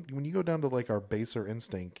you go down to like our baser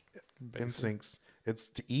instincts, it's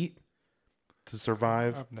to eat, to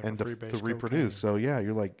survive, I've never and to freebased reproduce. So yeah,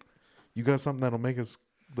 you're like, you got something that'll make us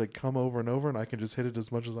like come over and over, and I can just hit it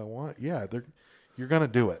as much as I want. Yeah, you're gonna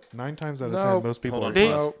do it. 9 times out of 10, most people Hold are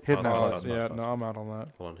on, just hitting that pause, button. Yeah, pause. no, I'm out on that.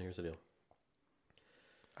 Hold on, here's the deal.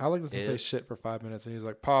 Alex doesn't say shit for 5 minutes, and he's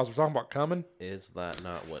like, "Pause. We're talking about coming." Is that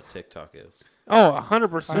not what TikTok is? Oh, Yeah,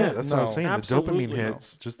 100%. that's what I was No, saying. absolutely The dopamine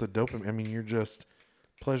hits, just the dopamine. I mean, you're just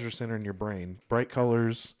pleasure center in your brain. Bright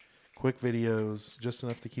colors, quick videos, just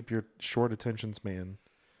enough to keep your short attention span.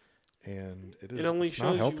 And It only it's not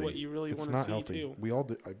shows you healthy. what you really It's want to not see, healthy. too. We all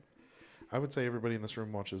do. I would say everybody in this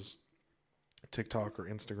room watches TikTok or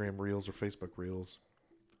Instagram Reels or Facebook Reels.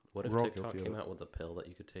 What if We're all TikTok guilty of came it. out with a pill that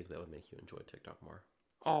you could take that would make you enjoy TikTok more?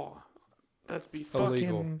 Oh, that'd be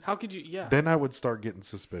Illegal. fucking. How could you? Yeah, Then I would start getting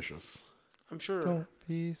suspicious. I'm sure. Don't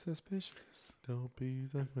be suspicious. Don't be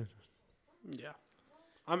suspicious. Yeah,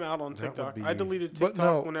 I'm out on That would TikTok. be- I deleted But TikTok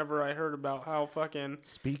no. whenever I heard about how fucking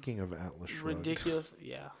Speaking of Atlas Shrugged, ridiculous.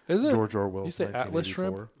 Yeah, Is it? George Orwell's You say Atlas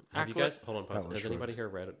Shrimp? 1984. Have you Atlas- guys, hold on, pause. Atlas Has anybody Shrugged. here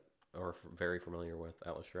read it or very familiar with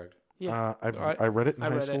Atlas Shrugged? yeah. I read it in I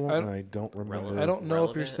high read it. school, I- and I don't remember. I don't know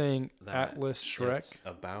if you're Relevant saying that Atlas Shrek It's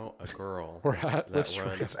about a girl or Atlas that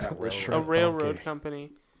runs Shrek. It's a Atlas railroad. Shrugged. A railroad donkey.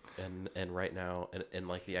 company. And right now, and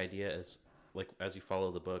like the idea is, like as you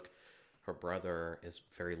follow the book, her brother is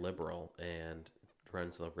very liberal and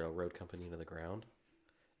runs the railroad company into the ground.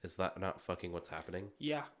 Is that not fucking what's happening?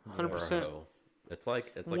 Yeah, Or a 100%. hoe? It's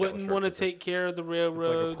like Wouldn't want to take care of the It's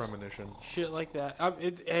railroads. like a premonition. Shit like that.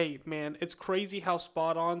 Hey, man, it's crazy how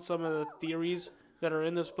spot on some of the theories that are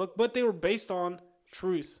in this book, but they were based on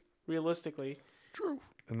truth, realistically. True.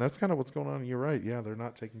 And that's kind of what's going on. You're right. Yeah, they're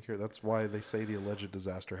not taking care. That's why they say the alleged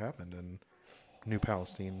disaster happened in New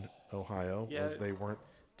Palestine, Ohio, Yeah. was they weren't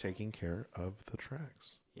taking care of the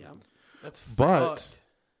tracks. Yeah, that's But fucked.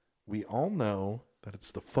 we all know that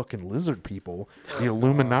it's the fucking lizard people, the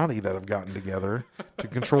Illuminati, that have gotten together to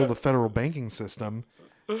control the federal banking system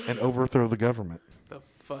and overthrow the government, The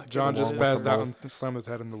fuck. John just Along with spazzed the out mole. and slammed his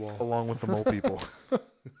head in the wall. along with the mole people.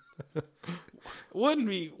 Wouldn't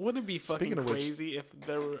it be fucking Speaking of which- crazy if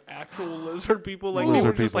there were actual lizard people? Like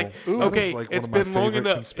Lizard they were just people. like, That is okay, like one it's of my been long favorite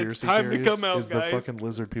enough. It's conspiracy time to theories come out, is guys. the fucking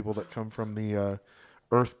lizard people that come from the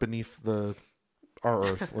earth beneath our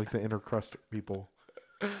earth, like the inner crust people.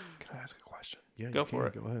 Can I ask a question? Yeah, Go you for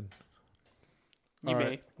can. it. Go ahead. You All may.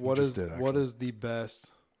 right. What just is did, what actually. is the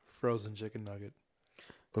best frozen chicken nugget?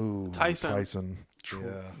 Ooh, Tyson.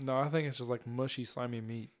 Yeah, No, I think it's just like mushy, slimy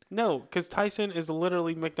meat. No, because Tyson is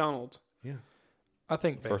literally McDonald's. yeah. I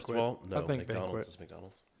think Banquet. First of all, no, I think McDonald's Banquet. is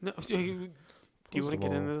McDonald's. No, do you want to First of get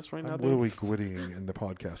all, into this right now, I'm dude? literally quitting in the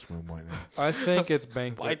podcast room right now. I think it's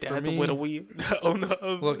Banquet. My For dad's a me, widowy owner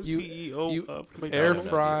of Look, you- CEO you of air McDonald's.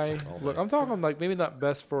 fry. all Look, day. I'm talking like maybe not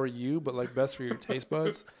best for you, but like best for your taste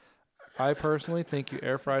buds. I personally think you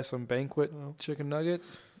air fry some Banquet chicken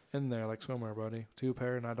nuggets in there like swimwear, buddy. 2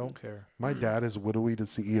 pair, and I don't care. My dad is widowy to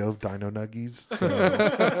CEO of Dino Nuggies.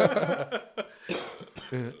 So.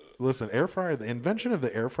 Listen, air fryer. The invention of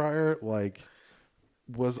the air fryer, like,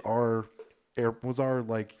 was our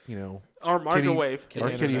like, you know, Our microwave. Can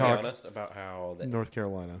Our you Kitty be Hawk. honest about how the North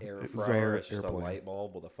Carolina. air It was fryer our is just a airplane. light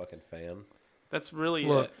bulb with a fucking fan? That's really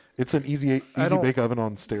Look, it. It's an easy don't- bake oven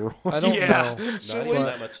on steroids. I don't Yes. know. Not even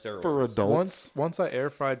that much steroids. For adults. Once I air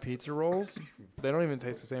fried pizza rolls, they don't even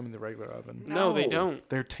taste the same in the regular oven. No, they don't.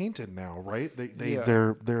 They're tainted now, right? Yeah.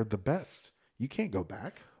 They're the best. You can't go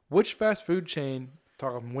back. Which fast food chain?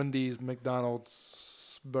 Talking Wendy's,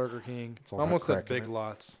 McDonald's, Burger King. It's all I almost about said cracking Big it.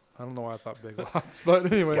 Lots. I don't know why I thought Big Lots,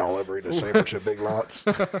 but anyway. Y'all ever eat a sandwich at Big Lots?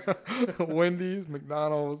 Wendy's,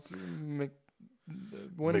 McDonald's,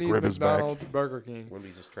 Wendy's, McRib is back. McDonald's, Burger King.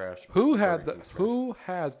 Wendy's is trash. Who had Burger King's trash. who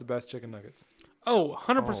has the best chicken nuggets? Oh,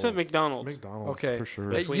 100% Oh, McDonald's. McDonald's Okay, for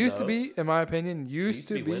sure. it Between used to those, be, in my opinion, used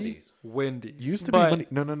to be Wendy's. Wendy's. Used to But- be Wendy.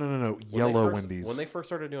 No. When Yellow they first- Wendy's. When they first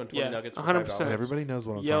started doing 20 Yeah, nuggets for 100%. And $5. everybody knows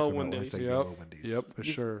what I'm Yellow talking about when I Wendy's. say Yep. yellow Wendy's. Yep, for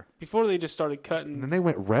sure. Before they just started And cutting. then they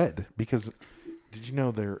went red because did you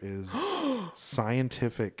know there is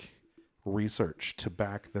scientific research to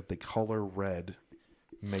back that the color red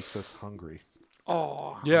makes us hungry?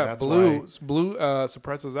 Oh, Yeah, blue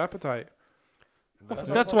suppresses appetite.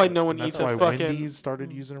 that's why no one eats a That's why fucking Wendy's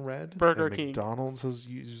started using red. Burger and King. McDonald's has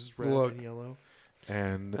used red Look. and yellow.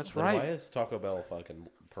 And That's Then right. why is Taco Bell fucking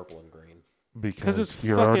purple and green? because it's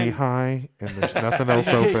you're already fucking- high and there's nothing else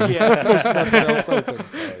open. Yeah. There's nothing else open.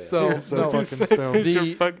 Oh, yeah. So, You're so no, fucking stoned.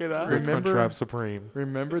 You're fucking up. Remember- Crunchwrap Supreme.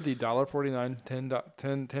 remember the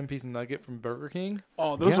 $1.49 10 piece nugget from Burger King?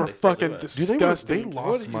 Oh, those Yeah. are They still do fucking it. Dude, disgusting. they What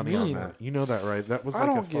lost do you money on mean? that. You know that, right? That was I like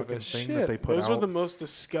a don't give a fucking thing shit. that they put Those out. were the most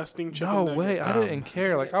disgusting chicken No nuggets. way. I didn't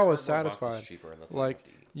care. Like, I was Cardboard box is satisfied. cheaper and that's Like,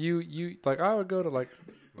 all you have to eat. You like, I would go to like,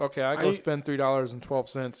 okay, I go I- spend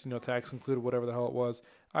 $3.12, tax included, whatever the hell it was.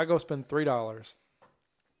 I go spend $3.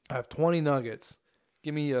 I have 20 nuggets.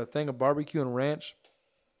 Give me a thing of barbecue and ranch.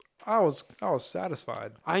 I was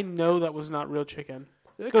satisfied. I know that was not real chicken.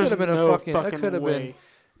 It There's could have been no a fucking. It could have way.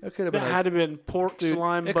 been. It could have That been. had to have been pork Dude,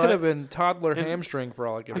 slime it butt. could have been toddler and- hamstring for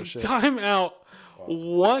all I give a shit. Time out.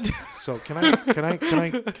 What? So can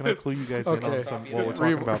I clue you guys in Okay. on some while we're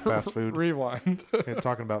talking about fast food? Rewind. And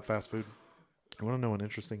talking about fast food. I want to know an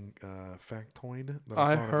interesting factoid that I I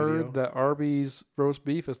saw in a video. heard that Arby's roast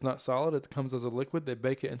beef is not solid. It comes as a liquid. They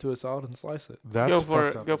bake it into a salad and slice it. That's Go for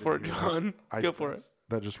fucked it. up Go that for it, they do that. John. Go for it.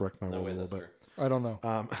 That just wrecked my No world way a little that's bit. true. I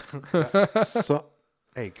don't know. So,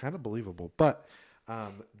 hey, kind of believable. But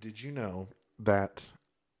did you know that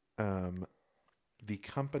the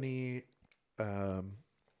company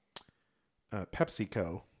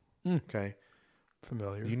PepsiCo, okay,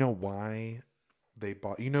 Familiar. you know why they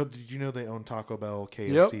bought? Did you know they own Taco Bell,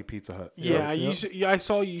 KFC, Pizza Hut? Yeah, Yep. I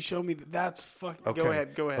saw you show me that. That's fucking. Okay.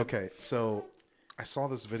 Go ahead. Okay, so I saw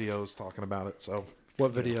this video talking about it. So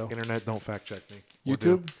What video? internet, don't fact check me.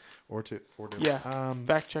 YouTube? Or do. Yeah. Fact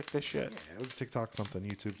Fact check this shit. it was TikTok something,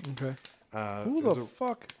 YouTube. Okay. It Who was the a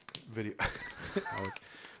fuck? video.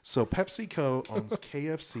 So PepsiCo owns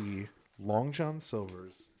KFC, Long John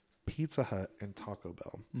Silver's, Pizza Hut, and Taco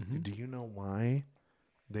Bell. Mm-hmm. Do you know why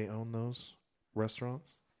they own those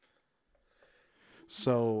restaurants?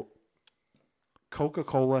 So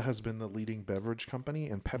Coca-Cola has been the leading beverage company,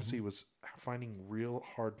 and Pepsi was finding real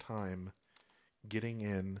hard time getting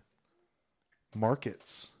in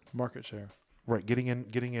markets. Market share. Right, getting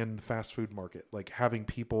in the fast food market, like having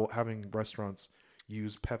restaurants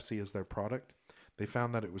use Pepsi as their product. They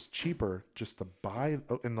found that it was cheaper just to buy,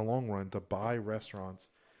 in the long run, to buy restaurants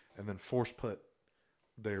and then force put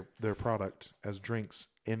their product as drinks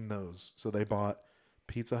in those. So they bought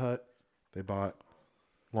Pizza Hut, they bought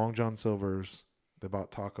Long John Silver's, they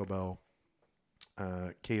bought Taco Bell,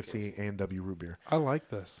 KFC, A&W root beer. I like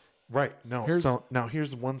this. Right. No. Here's- So now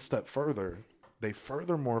here's one step further. They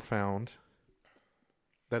furthermore found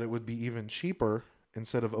that it would be even cheaper,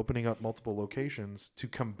 instead of opening up multiple locations, to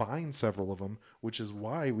combine several of them, which is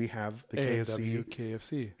why we have the A&W KFC,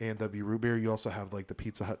 KFC. A&W root beer. You also have like the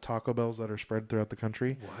Pizza Hut Taco Bells that are spread throughout the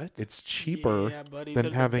country. What? It's cheaper Yeah, buddy, than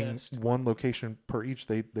they're the having best. one location per each.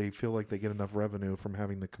 They feel like they get enough revenue from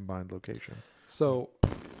having the combined location. So,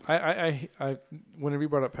 I when we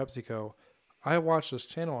brought up PepsiCo, I watched this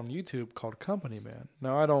channel on YouTube called Company Man.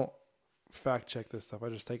 Now I don't fact check this stuff. I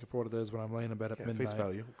just take it for what it is when I'm laying in bed at Yeah, midnight. face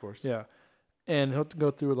value, of course. Yeah. And he'll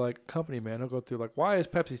go through like Company Man. He'll go through like, why is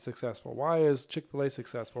Pepsi successful? Why is Chick-fil-A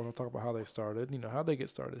successful? And he'll talk about how they started, how they get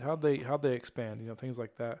started, how they expand, things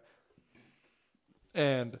like that.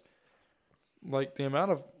 And like the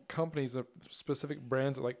amount of companies of specific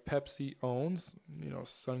brands that like Pepsi owns,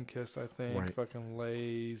 Sunkist, I think, Right. fucking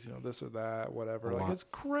Lay's, this or that, whatever. A Like lot. it's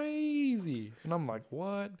crazy. And I'm like,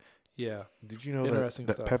 what? Yeah. Did you know that Interesting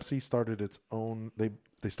stuff. Pepsi started its own?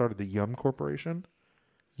 They started the Yum Corporation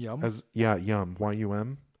Yum. Yum,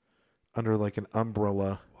 YUM, under like an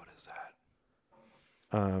umbrella, What is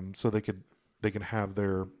that? so they can have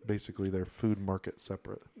their food market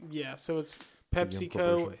separate. Yeah, so it's Yum PepsiCo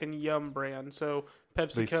Corporation. and Yum brand. So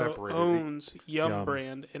separated PepsiCo it. owns Yum Yum.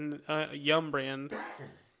 brand, and Yum brand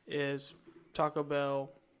is Taco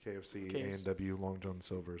Bell. KFC, KFC. A&W, Long John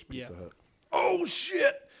Silver's, Pizza Yeah. Hut. Oh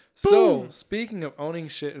shit! So Boom. speaking of owning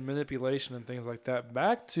shit and manipulation and things like that,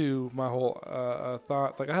 back to my whole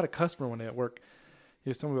thought. Like I had a customer one day at work. He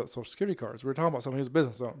was telling me about Social Security cards. We were talking about something. He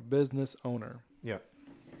was a business owner. Yeah,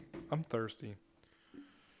 I'm thirsty.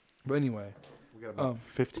 But anyway, we got about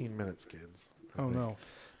 15 minutes, kids. I oh think. no,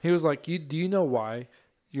 he was like, do you know why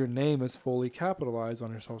your name is fully capitalized on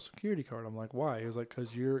your Social Security card? I'm like, why? He was like,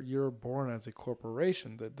 because you're born as a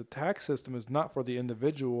corporation. The tax system is not for the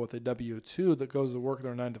individual with a W-2 that goes to work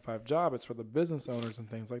their 9-to-5 job. It's for the business owners and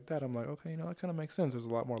things like that. I'm like, okay, that kind of makes sense. There's a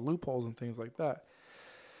lot more loopholes and things like that.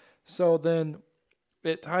 So then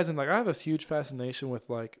it ties in. Like I have this huge fascination with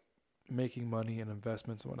like making money and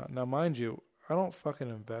investments and whatnot. Now, mind you, I don't fucking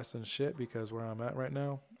invest in shit because where I'm at right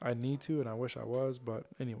now, I need to and I wish I was. But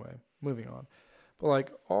anyway, moving on. But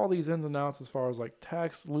like all these ins and outs as far as like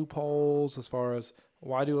tax loopholes, as far as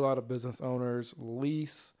why do a lot of business owners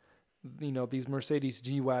lease, these Mercedes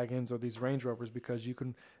G-Wagons or these Range Rovers because you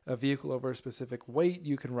can, a vehicle over a specific weight,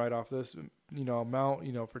 you can write off this,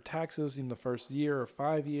 amount, for taxes in the first year or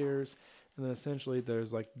 5 years. And then essentially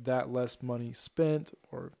there's like that less money spent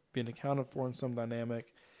or being accounted for in some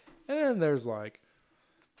dynamic. And there's like,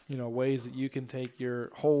 ways that you can take your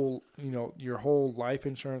whole life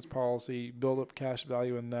insurance policy, build up cash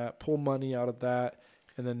value in that, pull money out of that.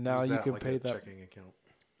 And then now you can pay that checking account.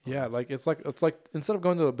 Yeah, like it's like instead of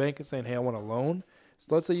going to the bank and saying, "Hey, I want a loan,"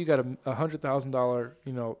 so let's say you got a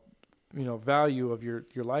 $100,000 value of your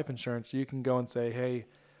life insurance, you can go and say, "Hey,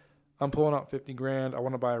 I'm pulling out $50,000. I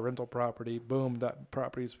want to buy a rental property." Boom, that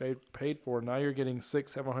property is paid for. Now you're getting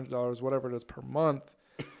 $600-$700, whatever it is per month,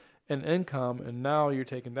 in income, and now you're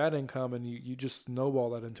taking that income and you just snowball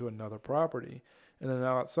that into another property. And then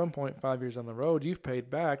now at some point, 5 years on the road, you've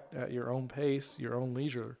paid back at your own pace, your own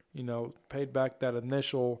leisure, paid back that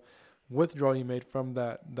initial withdrawal you made from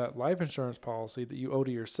that life insurance policy that you owe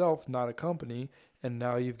to yourself, not a company. And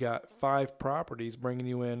now you've got 5 properties bringing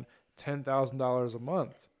you in $10,000 a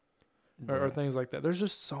month or things like that. There's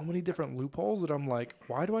just so many different loopholes that I'm like,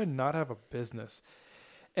 why do I not have a business?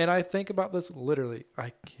 And I think about this literally.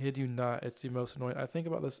 I kid you not. It's the most annoying. I think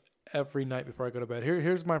about this every night before I go to bed.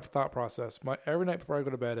 Here's my thought process. Every night before I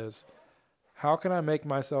go to bed is, how can I make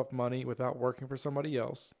myself money without working for somebody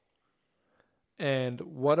else? And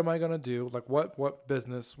what am I going to do? Like what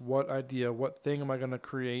business, what idea, what thing am I going to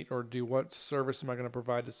create or do? What service am I going to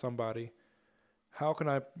provide to somebody? How can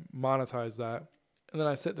I monetize that? And then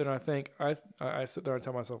I sit there and I think, I sit there and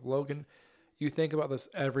tell myself, Logan, you think about this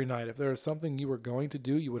every night. If there is something you were going to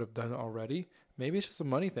do, you would have done it already. Maybe it's just a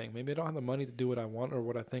money thing. Maybe I don't have the money to do what I want or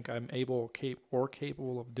what I think I'm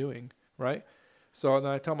capable of doing, right? So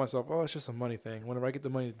then I tell myself, oh, it's just a money thing. Whenever I get the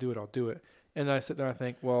money to do it, I'll do it. And then I sit there and I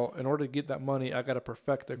think, well, in order to get that money, I got to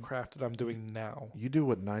perfect the craft that I'm doing now. You do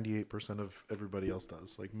what 98% of everybody else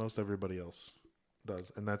does, like most everybody else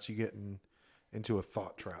does, and that's you get into a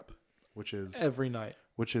thought trap, which is every night.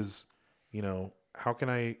 Which is, how can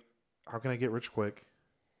I get rich quick?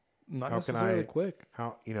 Not necessarily quick.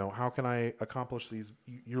 How can I accomplish these?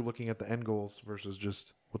 You're looking at the end goals versus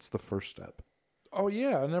just what's the first step. Oh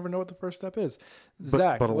yeah, I never know what the first step is.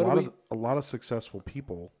 Zach, but a lot of successful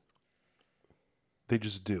people, they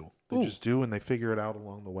just do. They just do, and they figure it out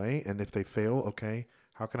along the way. And if they fail, okay,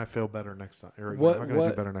 how can I fail better next time? Or how can I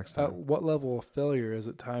do better next time? At what level of failure is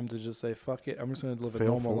it time to just say, fuck it, I'm just going to live a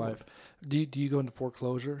normal life? Do you go into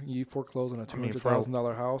foreclosure? You foreclose on a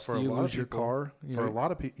 $200,000 house? Do you lose your car? For a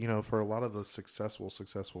lot of people, for a lot of the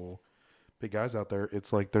successful big guys out there,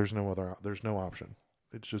 it's like there's no option.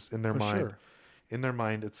 It's just in their mind. Sure. In their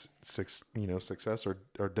mind, it's success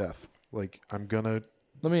or death. Like I'm gonna.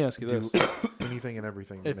 Let me ask you this: anything and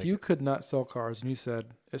everything. If you could not sell cars, and you said,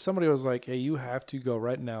 if somebody was like, "Hey, you have to go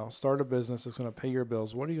right now, start a business that's going to pay your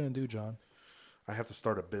bills," what are you going to do, John? I have to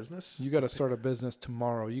start a business. You got to start a business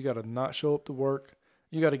tomorrow. You got to not show up to work.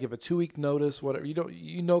 You got to give a 2-week notice. Whatever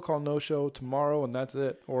call no show tomorrow, and that's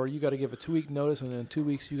it. Or you got to give a 2-week notice, and in 2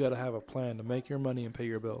 weeks you got to have a plan to make your money and pay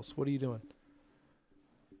your bills. What are you doing?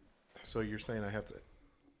 So you're saying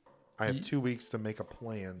I have 2 weeks to make a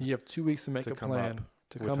plan. You have 2 weeks to make a plan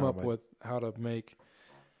to come up with how to make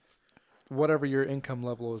whatever your income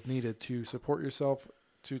level is needed to support yourself,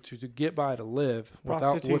 to get by, to live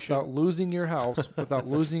without losing your house, without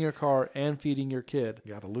losing your car, and feeding your kid.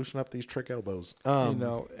 You got to loosen up these trick elbows.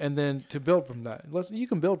 And then to build from that. You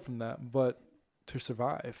can build from that, but to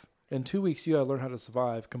survive. In 2 weeks, you got to learn how to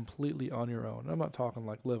survive completely on your own. I'm not talking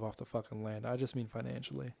like live off the fucking land. I just mean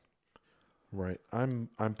financially. Right. I'm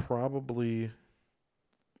probably,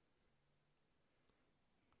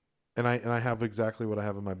 and I have exactly what I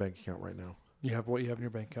have in my bank account right now. You have what you have in your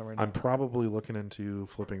bank account right now? I'm probably looking into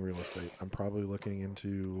flipping real estate. I'm probably looking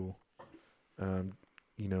into,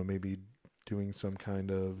 maybe doing some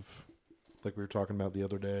kind of, like we were talking about the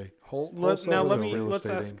other day. Let's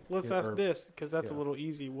ask this, because that's a little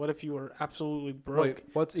easy. What if you were absolutely broke? Wait,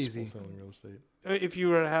 what's easy? Selling real estate. If you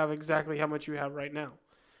were to have exactly how much you have right now.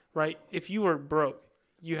 Right? If you were broke,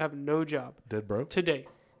 you have no job. Dead broke? Today.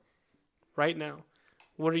 Right now.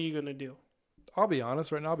 What are you going to do? I'll be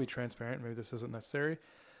honest right now. I'll be transparent. Maybe this isn't necessary.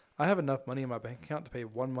 I have enough money in my bank account to pay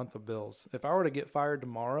 1 month of bills. If I were to get fired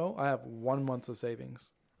tomorrow, I have 1 month of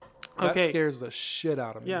savings. That scares the shit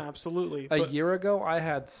out of me. Yeah, absolutely. A year ago, I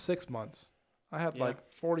had 6 months. I had like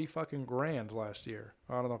 40 fucking grand last year.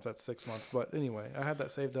 I don't know if that's 6 months, but anyway, I had that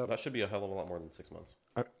saved up. That should be a hell of a lot more than 6 months.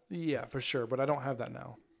 Yeah, for sure, but I don't have that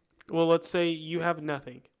now. Well, let's say you have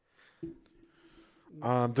nothing.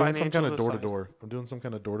 I'm doing some kind of Financials door to aside. door. I'm doing some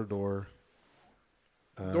kind of door to door.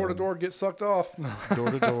 Door to door, get sucked off.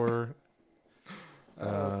 Door to door.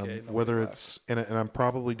 Okay, Whether nobody it's and I'm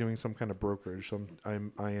probably doing some kind of brokerage. So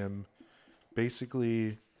I am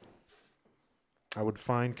basically. I would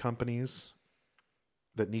find companies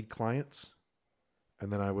that need clients,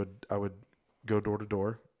 and then I would go door to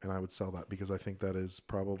door and I would sell that, because I think that is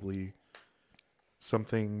probably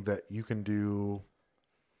something that you can do.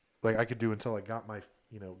 Like I could do until I got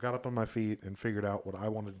got up on my feet and figured out what I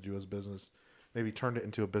wanted to do as business. Maybe turned it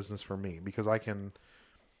into a business for me, because I can.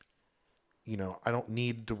 I don't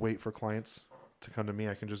need to wait for clients to come to me.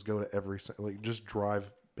 I can just go to just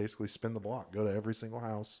drive, basically spin the block, go to every single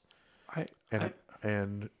house,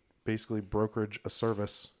 and basically brokerage a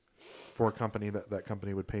service for a company that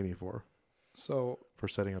company would pay me for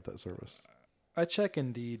setting up that service. I check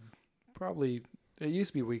Indeed probably, it used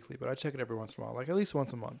to be weekly, but I check it every once in a while, like at least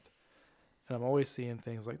once a month. And I'm always seeing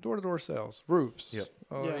things like door-to-door sales, roofs,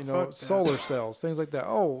 solar sales, things like that.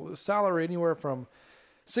 Oh, salary anywhere from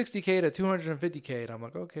 $60K to $250K. And I'm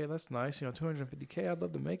like, okay, that's nice. $250K, I'd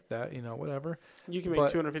love to make that, whatever. You can make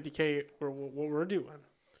 $250K for what we're doing.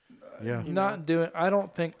 Yeah.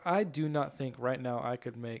 I do not think right now I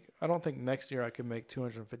don't think next year I could make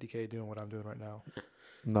 $250K doing what I'm doing right now.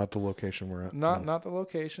 Not the location we're at. Not the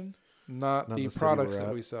location, not the products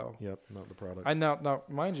that we sell. Yep, not the product. I now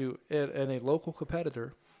mind you, in a local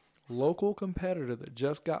competitor that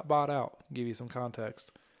just got bought out. I'll give you some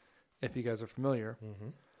context, if you guys are familiar.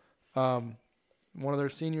 Mm-hmm. One of their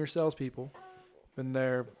senior salespeople, been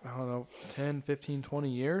there, I don't know, 10, 15, 20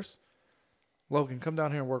 years. Logan, come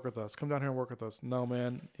down here and work with us. No,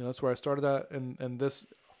 man. That's where I started at in this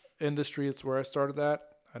industry. It's where I started at.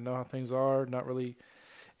 I know how things are. Not really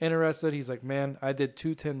interested. He's like, man, I did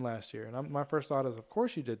 210 last year. And my first thought is, of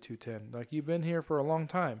course you did 210. Like, you've been here for a long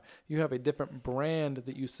time. You have a different brand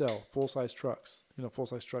that you sell, full-size trucks.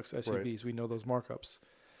 Full-size trucks, SUVs. Right. We know those markups.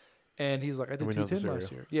 And he's like, I did 210 last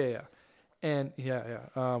year. Yeah. And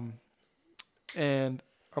and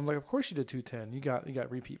I'm like, of course you did 210. You got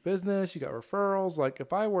repeat business. You got referrals. Like,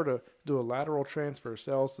 if I were to do a lateral transfer,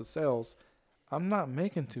 sales to sales, I'm not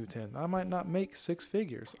making 210. I might not make six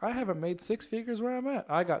figures. I haven't made six figures where I'm at.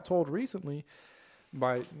 I got told recently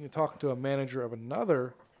by talking to a manager of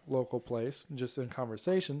another local place, just in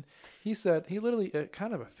conversation. He said, it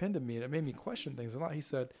kind of offended me, and it made me question things a lot. He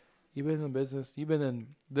said, you've been in business, you've been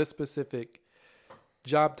in this specific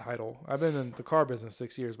job title. I've been in the car business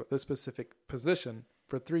 6 years, but this specific position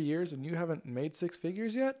for 3 years, and you haven't made six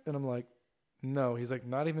figures yet? And I'm like, no. He's like,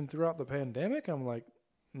 not even throughout the pandemic? I'm like,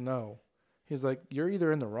 no. He's like, you're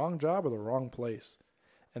either in the wrong job or the wrong place.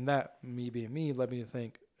 And that, me being me, led me to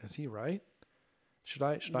think, is he right?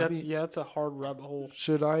 It's a hard rabbit hole.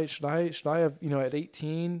 Should I have, at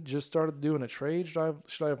 18 just started doing a trade?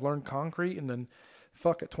 Should I have learned concrete and then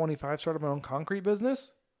at 25 started my own concrete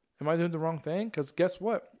business? Am I doing the wrong thing? Because guess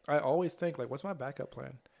what? I always think, like, what's my backup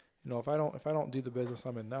plan? If I don't do the business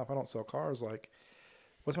I'm in now, if I don't sell cars, like,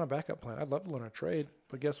 what's my backup plan? I'd love to learn a trade,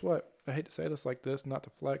 but guess what? I hate to say this like this, not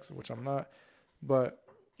to flex, which I'm not, but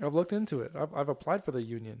I've looked into it. I've applied for the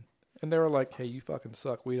union, and they were like, hey, you fucking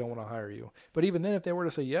suck. We don't want to hire you. But even then, if they were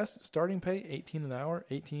to say yes, starting pay $18 an hour,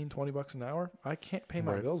 $20 an hour, I can't pay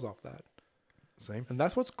my bills off that. Same. And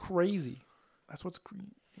that's what's crazy. That's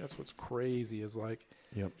what's crazy is like,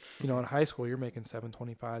 yep. In high school, you're making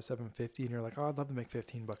 $7.25, $7.50, and you're like, oh, I'd love to make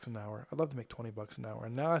 $15 an hour. I'd love to make $20 an hour.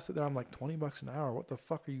 And now I sit there, I'm like, $20 an hour? What the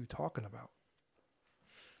fuck are you talking about?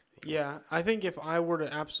 Yeah, I think if I were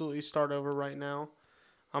to absolutely start over right now,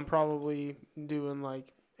 I'm probably doing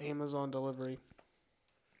like Amazon delivery.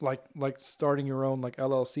 Like starting your own like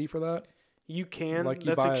LLC for that? You can. Like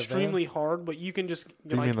you That's extremely hard, but you can just.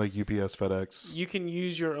 You mean like UPS, FedEx? You can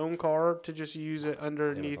use your own car to just use it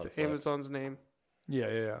underneath Amazon's name.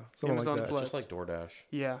 Yeah. Something Amazon like that. Flex. Just like DoorDash.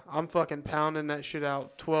 Yeah, I'm fucking pounding that shit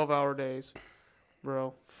out 12-hour days,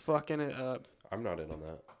 bro. Fucking it up. I'm not in on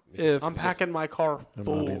that. I'm packing my car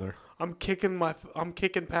full. I'm not either. I'm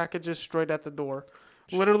kicking packages straight at the door.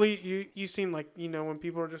 Literally, you seen like when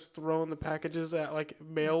people are just throwing the packages at like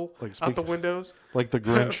mail out the windows, like the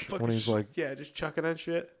Grinch when he's like just chucking that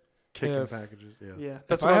shit, kicking packages. Yeah,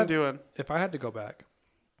 that's what I'm doing. If I had to go back,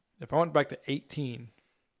 if I went back to 18,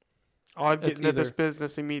 I'd get into this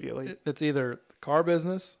business immediately. It's either car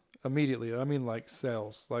business immediately. I mean, like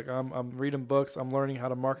sales. Like I'm reading books. I'm learning how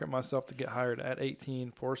to market myself to get hired at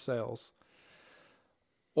 18 for sales,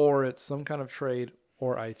 or it's some kind of trade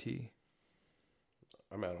or IT.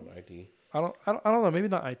 I'm out on IT. I don't know. Maybe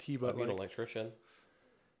not IT, but I'd be like an electrician.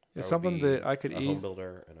 it's something that I could a home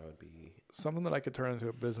builder, and I would be something that I could turn into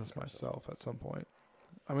a business myself at some point.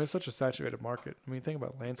 I mean, it's such a saturated market. I mean, think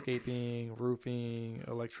about landscaping, roofing,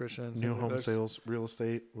 electricians. New home sales, real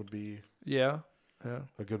estate would be yeah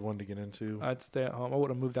a good one to get into. I'd stay at home. I would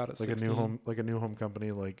have moved out at 16. a new home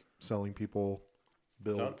company, like selling people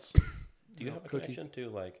builds. Do you have a connection to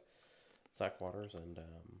like Zach Waters and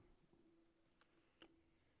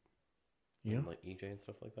like EJ and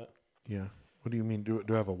stuff like that? Yeah. What do you mean? Do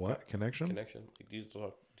I have a what connection? Connection. Do you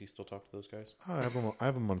still talk to those guys? I have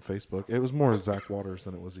them on Facebook. It was more Zach Waters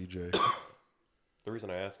than it was EJ. The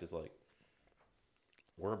reason I ask is like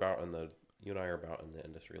you and I are about in the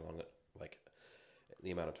industry long, like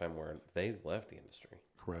the amount of time where they left the industry.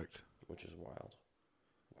 Correct. Which is wild.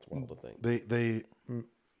 It's wild to think. They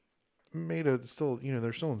made it still,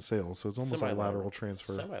 they're still in sales, so it's almost like lateral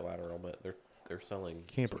transfer. Semi-lateral, but they're selling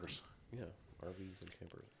campers. RVs and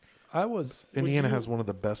campers. Indiana has one of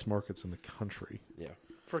the best markets in the country. Yeah.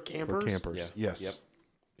 For campers? Yeah. Yes. Yep.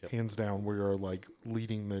 Hands down, we are like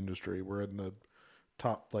leading the industry. We're in the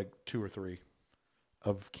top like 2 or 3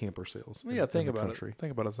 of camper sales. Think about it.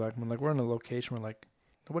 Think about it, Zach. I mean, like we're in a location where like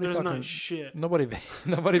there's not shit. Nobody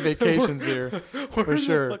vacations here for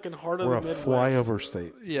sure. Fucking heart of we're the Midwest. a flyover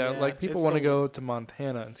state. Yeah, like people want to go to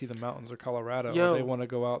Montana and see the mountains or Colorado. Or they want to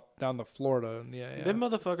go out down to Florida. And them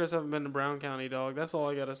motherfuckers haven't been to Brown County, dog. That's all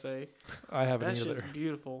I gotta say. I haven't that either. That shit's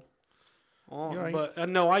beautiful. But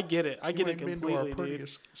no, I get it. I get it completely, dude.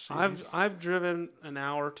 I've driven an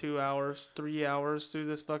hour, 2 hours, 3 hours through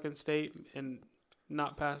this fucking state and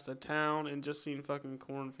not past a town and just seen fucking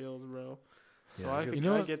cornfields, bro. So I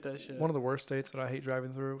get that shit. One of the worst states that I hate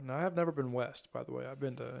driving through. Now, I have never been west, by the way. I've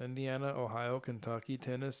been to Indiana, Ohio, Kentucky,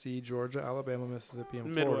 Tennessee, Georgia, Alabama, Mississippi,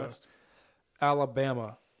 and Florida. Midwest.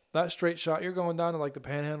 Alabama. That straight shot, you're going down to like the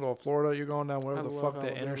panhandle of Florida. You're going down wherever the fuck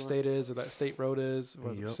that interstate is or that state road is.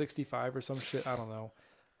 Was it 65 or some shit? I don't know.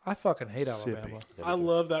 I fucking hate Alabama. I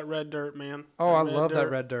love that red dirt, man. Oh, I love that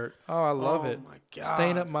red dirt. Oh, I love it. Oh, my God.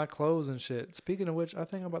 Stain up my clothes and shit. Speaking of which, I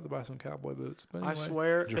think I'm about to buy some cowboy boots. But anyway. I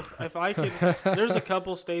swear, if I could, there's a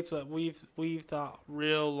couple states that we've thought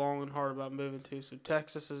real long and hard about moving to. So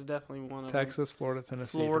Texas is definitely one of them. Texas, Florida,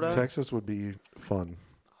 Tennessee. Texas would be fun.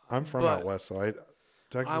 I'm from out west, so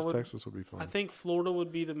Texas would be fun. I think Florida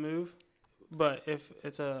would be the move, but if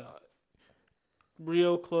it's a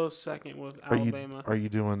real close second with Alabama. Are you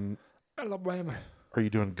doing Alabama? Are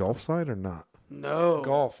you doing Gulf side or not? No.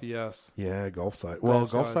 Golf, yes. Yeah, Gulf side. Well,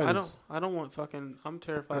 Gulf side is... I don't want fucking... I'm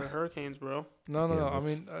terrified of hurricanes, bro. No. I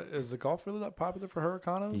mean, is the Gulf really that popular for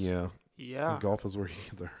hurricanos? Yeah. Yeah. And Gulf is where you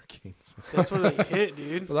get the hurricanes. That's where they hit,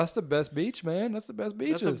 dude. Well, that's the best beach, man. That's the best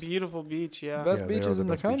beaches. That's a beautiful beach, yeah. Best beaches in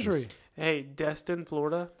the country. Beaches. Hey, Destin,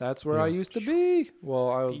 Florida. That's where I used to be.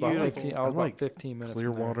 Well, I was about 15. I was like about 15 minutes.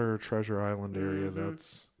 Clearwater, Treasure Island area. Mm-hmm.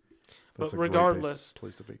 That's but a regardless, great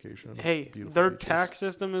place to vacation. Hey, Beautiful their beaches. tax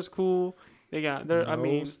system is cool. They got their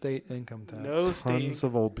state income tax. No state. Tons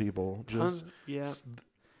of old people.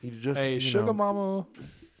 Sugar Mama.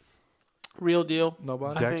 Real deal.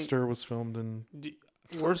 Nobody. Dexter was filmed in.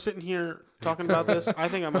 We're sitting here talking about this. I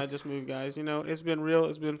think I might just move, guys. It's been real.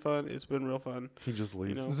 It's been fun. It's been real fun. He just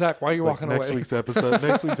leaves. Zach, why are you walking next away? Next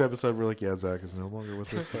week's episode, we're like, yeah, Zach is no longer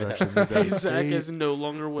with us. He's actually moved out of Zach state. is no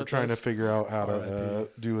longer with us. We're trying to figure out how to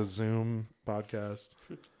do a Zoom podcast.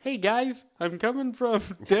 Hey guys, I'm coming from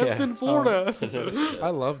Destin, Florida. I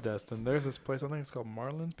love Destin. There's this place, I think it's called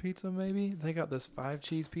Marlin's Pizza, maybe. They got this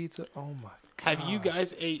 5-cheese pizza. Oh my god. Have you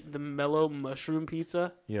guys ate the mellow mushroom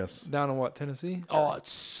pizza? Yes. Down in what, Tennessee? Oh,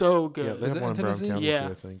 it's so good. Yeah, they have one in Brown County too,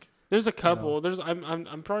 I think. There's a couple.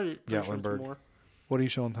 I'm probably pretty sure Gatlinburg. it's more. What are you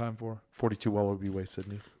showing time for? 42 Wallaby Way,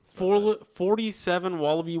 Sydney. 47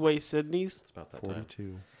 Wallaby Way, Sydney's. It's about that 42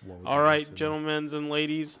 time. Wallaby All Way, right, Sydney. gentlemen and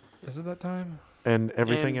ladies. Is it that time? And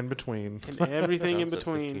everything in between. And everything in Sounds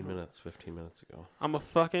like between. 15 minutes ago. I'm a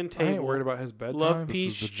fucking table. I ain't worried about his bedtime. Love This is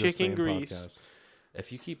peach, the Just chicken Saying grease. podcast.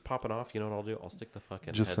 If you keep popping off, you know what I'll do? I'll stick the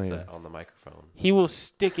fucking Just headset saying. on the microphone. He will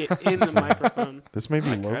stick it in the microphone. This may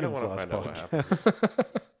be I kinda Logan's wanna last find out what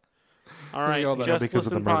podcast. All right, all that. Just Because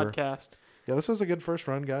of the Listen murder. podcast. Yeah, this was a good first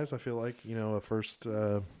run, guys. I feel like, a first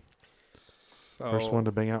one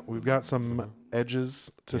to bang out. We've got some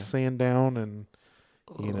edges to sand down and,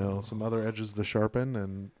 some other edges to sharpen.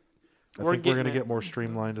 And I think we're going to get more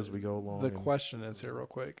streamlined as we go along. The question is here real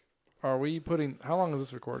quick. Are we putting, how long is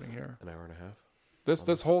this recording here? An hour and a half.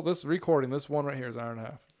 This recording, this one right here is an hour and a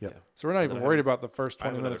half. Yep. Yeah. So we're not even worried about the first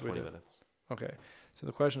 20 minutes we 20 did. minutes. Okay. So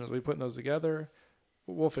the question is, are we putting those together?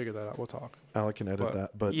 We'll figure that out. We'll talk. Alec can edit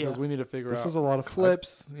that. But Yeah. Because we need to figure this out is a lot of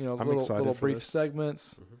clips, I'm little excited for brief this.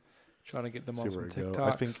 segments. Mm-hmm. Trying to get them See on some where we go.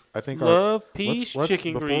 TikToks. I think Love, peace, let's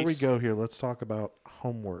chicken before grease. we go here, let's talk about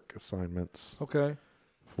homework assignments Okay.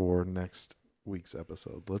 for next week's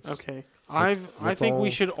episode. Okay. I think we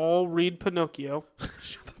should all read Pinocchio.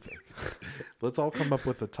 Let's all come up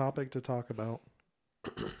with a topic to talk about.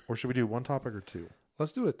 Or should we do one topic or two?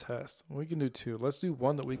 Let's do a test. We can do two. Let's do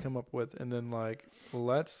one that we come up with, and then like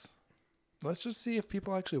let's just see if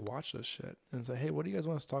people actually watch this shit and say, hey, what do you guys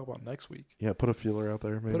want us to talk about next week? Yeah, put a feeler out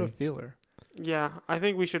there, maybe. Put a feeler. Yeah, I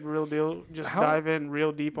think we should dive in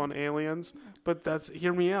real deep on aliens. But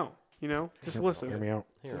hear me out. Just listen. Hear me out.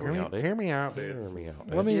 Hear me out, dude. Hear me out, dude. Hear me out.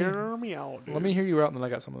 Let me Hear me out, dude. let me hear you out, and then I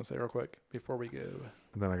got something to say real quick before we go.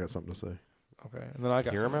 And then I got something to say. Okay, and then I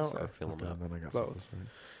got Hear him something out or to say. feel him Okay, out? and then I got Both. something to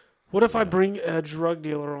say. What if I bring a drug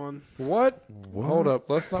dealer on? What? What? Hold up.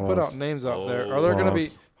 Let's not put Pause. out names out there. Oh. Are there going to be...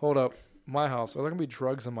 Pause. Hold up. My house. Are there going to be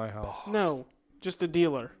drugs in my house? No, just a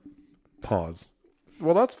dealer. Pause.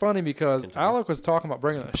 Well, that's funny because Continue. Alec was talking about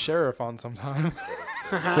bringing a sheriff on sometime.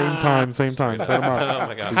 Same time. Set him up. Oh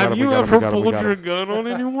my god. Have you ever pulled your gun on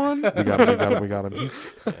anyone? We got him.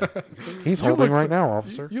 He's holding right now,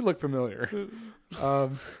 officer. You look familiar.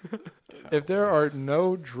 If there are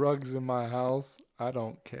no drugs in my house, I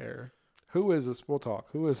don't care. Who is this? We'll talk.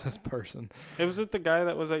 Who is this person? Was it the guy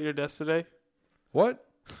that was at your desk today? What?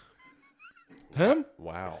 Him?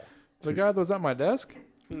 Wow. The guy that was at my desk?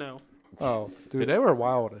 No. Oh, dude, they were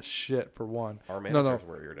wild as shit for one. Our No. managers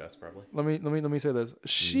were at your desk, probably. Let me say this.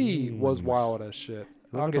 She was wild as shit.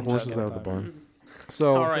 I'll Let the get into that horses out of the sometime. barn.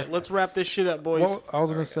 So, All right, let's wrap this shit up, boys. well, I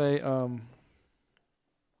was gonna say,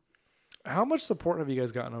 how much support have you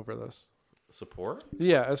guys gotten over this? Support?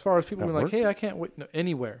 Yeah, as far as people At being like, work? "Hey, I can't wait." No,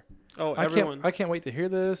 anywhere. Oh, I everyone. can't wait to hear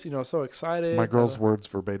this. So excited. My girl's words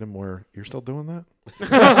verbatim were, "You're still doing that?"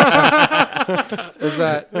 Is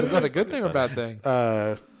that a good thing or a bad thing?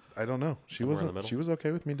 I don't know. She Somewhere in the wasn't. middle. She was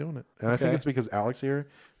okay with me doing it, and I think Okay. it's because Alex here.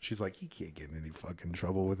 She's like, "You can't get in any fucking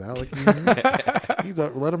trouble with Alex." He's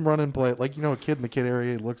let him run and play. Like a kid in the kid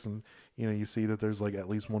area looks and you see that there's like at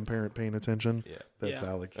least one parent paying attention. Yeah. That's Yeah.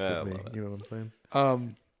 Alex I with me. love it. You know what I'm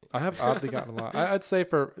saying? I have oddly gotten a lot. I'd say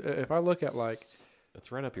if I look at like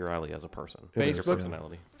It's right up your alley as a person. It Your is.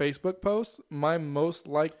 personality. Facebook posts, my most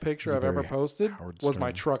liked picture He's I've ever very posted Howard was my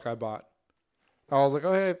Stern. truck I bought. I was like,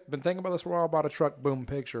 oh, hey, I've been thinking about this for a while. I bought a truck. Boom,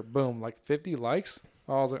 picture. Boom, like 50 likes.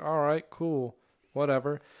 I was like, all right, cool,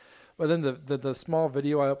 whatever. But then the small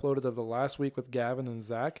video I uploaded of the last week with Gavin and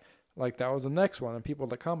Zach, like that was the next one. And people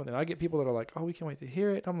that comment, and I get people that are like, oh, we can't wait to hear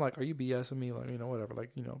it. I'm like, are you BSing me? Like, whatever. Like,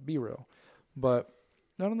 be real. But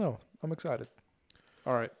I don't know. I'm excited.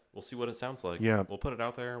 All right. We'll see what it sounds like. Yeah. We'll put it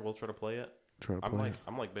out there. We'll try to play it. Try to I'm play.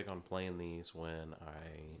 like big on playing these when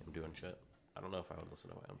I am doing shit. I don't know if I would listen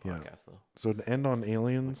to it on Yeah. podcast though. So to end on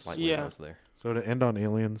aliens, Like Yeah. when I was there.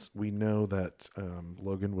 we know that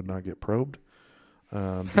Logan would not get probed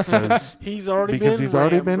because He's already he's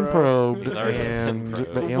already rammed, been bro. probed, He's already been and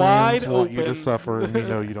probed. the aliens Wide want you to open. suffer, and we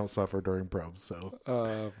know you don't suffer during probes. So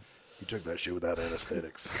Uh, you took that shit without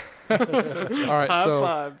anesthetics. all right. High So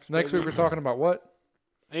fives, next week baby. we're talking about what?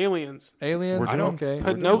 Aliens. Aliens. We're doing- Okay. we're doing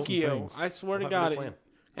some Pinocchio. things. I swear We'll to have a God. good plan.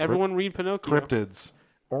 Everyone read Pinocchio. Cryptids,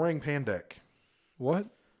 orang pandek. What?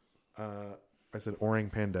 I said orang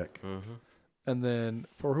pandek. Mm-hmm. And then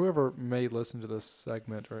for whoever may listen to this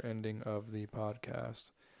segment or ending of the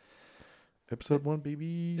podcast, Episode 1,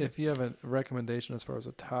 baby. if you have a recommendation as far as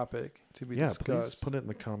a topic to be Yeah, please discussed, put it in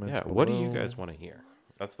the comments. Yeah. What do you below. guys want to hear?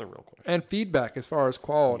 That's the real question. and feedback as far as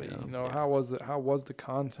quality, Yeah. how was it? How was the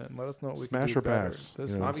content? Let us know what we Smash can do or better. pass,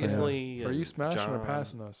 This you know what I'm saying? Obviously, are you smashing or John,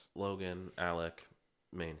 passing us? Logan, Alec,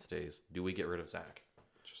 mainstays. Do we get rid of Zach?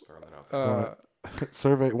 Just throwing that out there.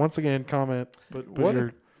 Survey once again. Comment. Put What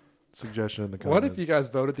your suggestion in the What comments. if you guys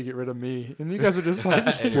voted to get rid of me and you guys are just like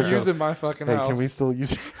Hey, using my fucking Hey, house? can we still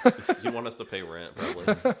use? You want us to pay rent,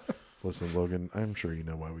 probably. Listen, Logan. I'm sure you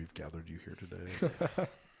know why we've gathered you here today.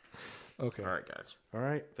 Okay. All right, guys. All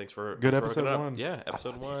right. Thanks for Good thanks for episode hooking up. 1. Yeah,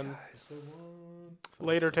 episode 1.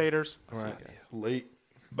 Later, taters. All right. guys. Late.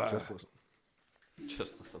 Bye. Just listen.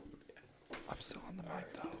 Just listen. Yeah. I'm still on the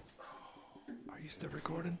mic though. Are you still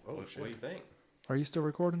recording? Oh What do you think? Are you still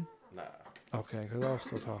recording? Nah. Okay, because I was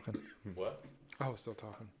still talking. What? I was still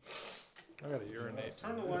talking. I gotta urinate.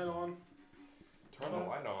 Turn the light on. Turn the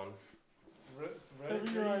light on. Ready,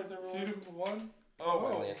 Cover your eyes, everyone. 2, 1. Oh,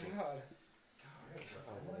 my lantern. God.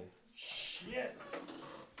 Shit.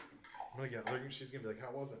 I'm gonna get. She's gonna be like, "How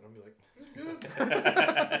was it?" And I'm gonna be like, "It's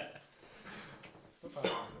good."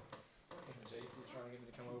 JC's trying to get me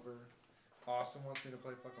to come over. Austin wants me to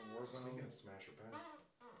play fucking Warzone. Smash or pass.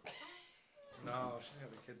 No, she's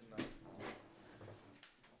got a kid tonight.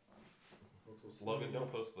 Logan,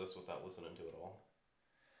 don't post this without listening to it all.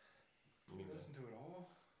 listen to it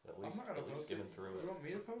all. At least, I'm not gonna at least post skimming it. through You it. want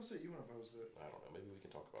me to post it? You want to post it? I don't know. Maybe we can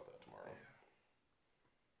talk about that tomorrow.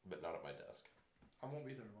 Yeah. But not at my desk. I won't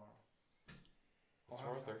be there tomorrow. Is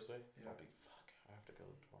tomorrow Thursday? Yeah. I'll be fuck. I have to go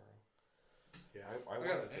tomorrow. Yeah, I got wanted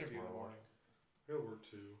an to take interview in the tomorrow morning. I gotta work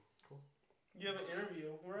too. You have an interview.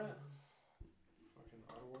 Where at? Fucking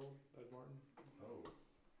Idleworld, Ed Martin. Oh.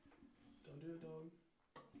 Don't do it, dog.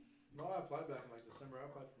 No, I applied back in like December. I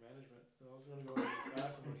applied for management. And I was gonna go and just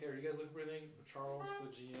ask them, like, hey, are you guys looking for anything? Charles, the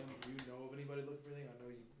GM, do you know of anybody looking for anything? I know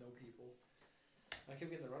you know people. I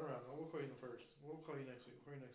kept getting the runaround. Oh, we'll call you in the first. We'll call you next week. We'll call you next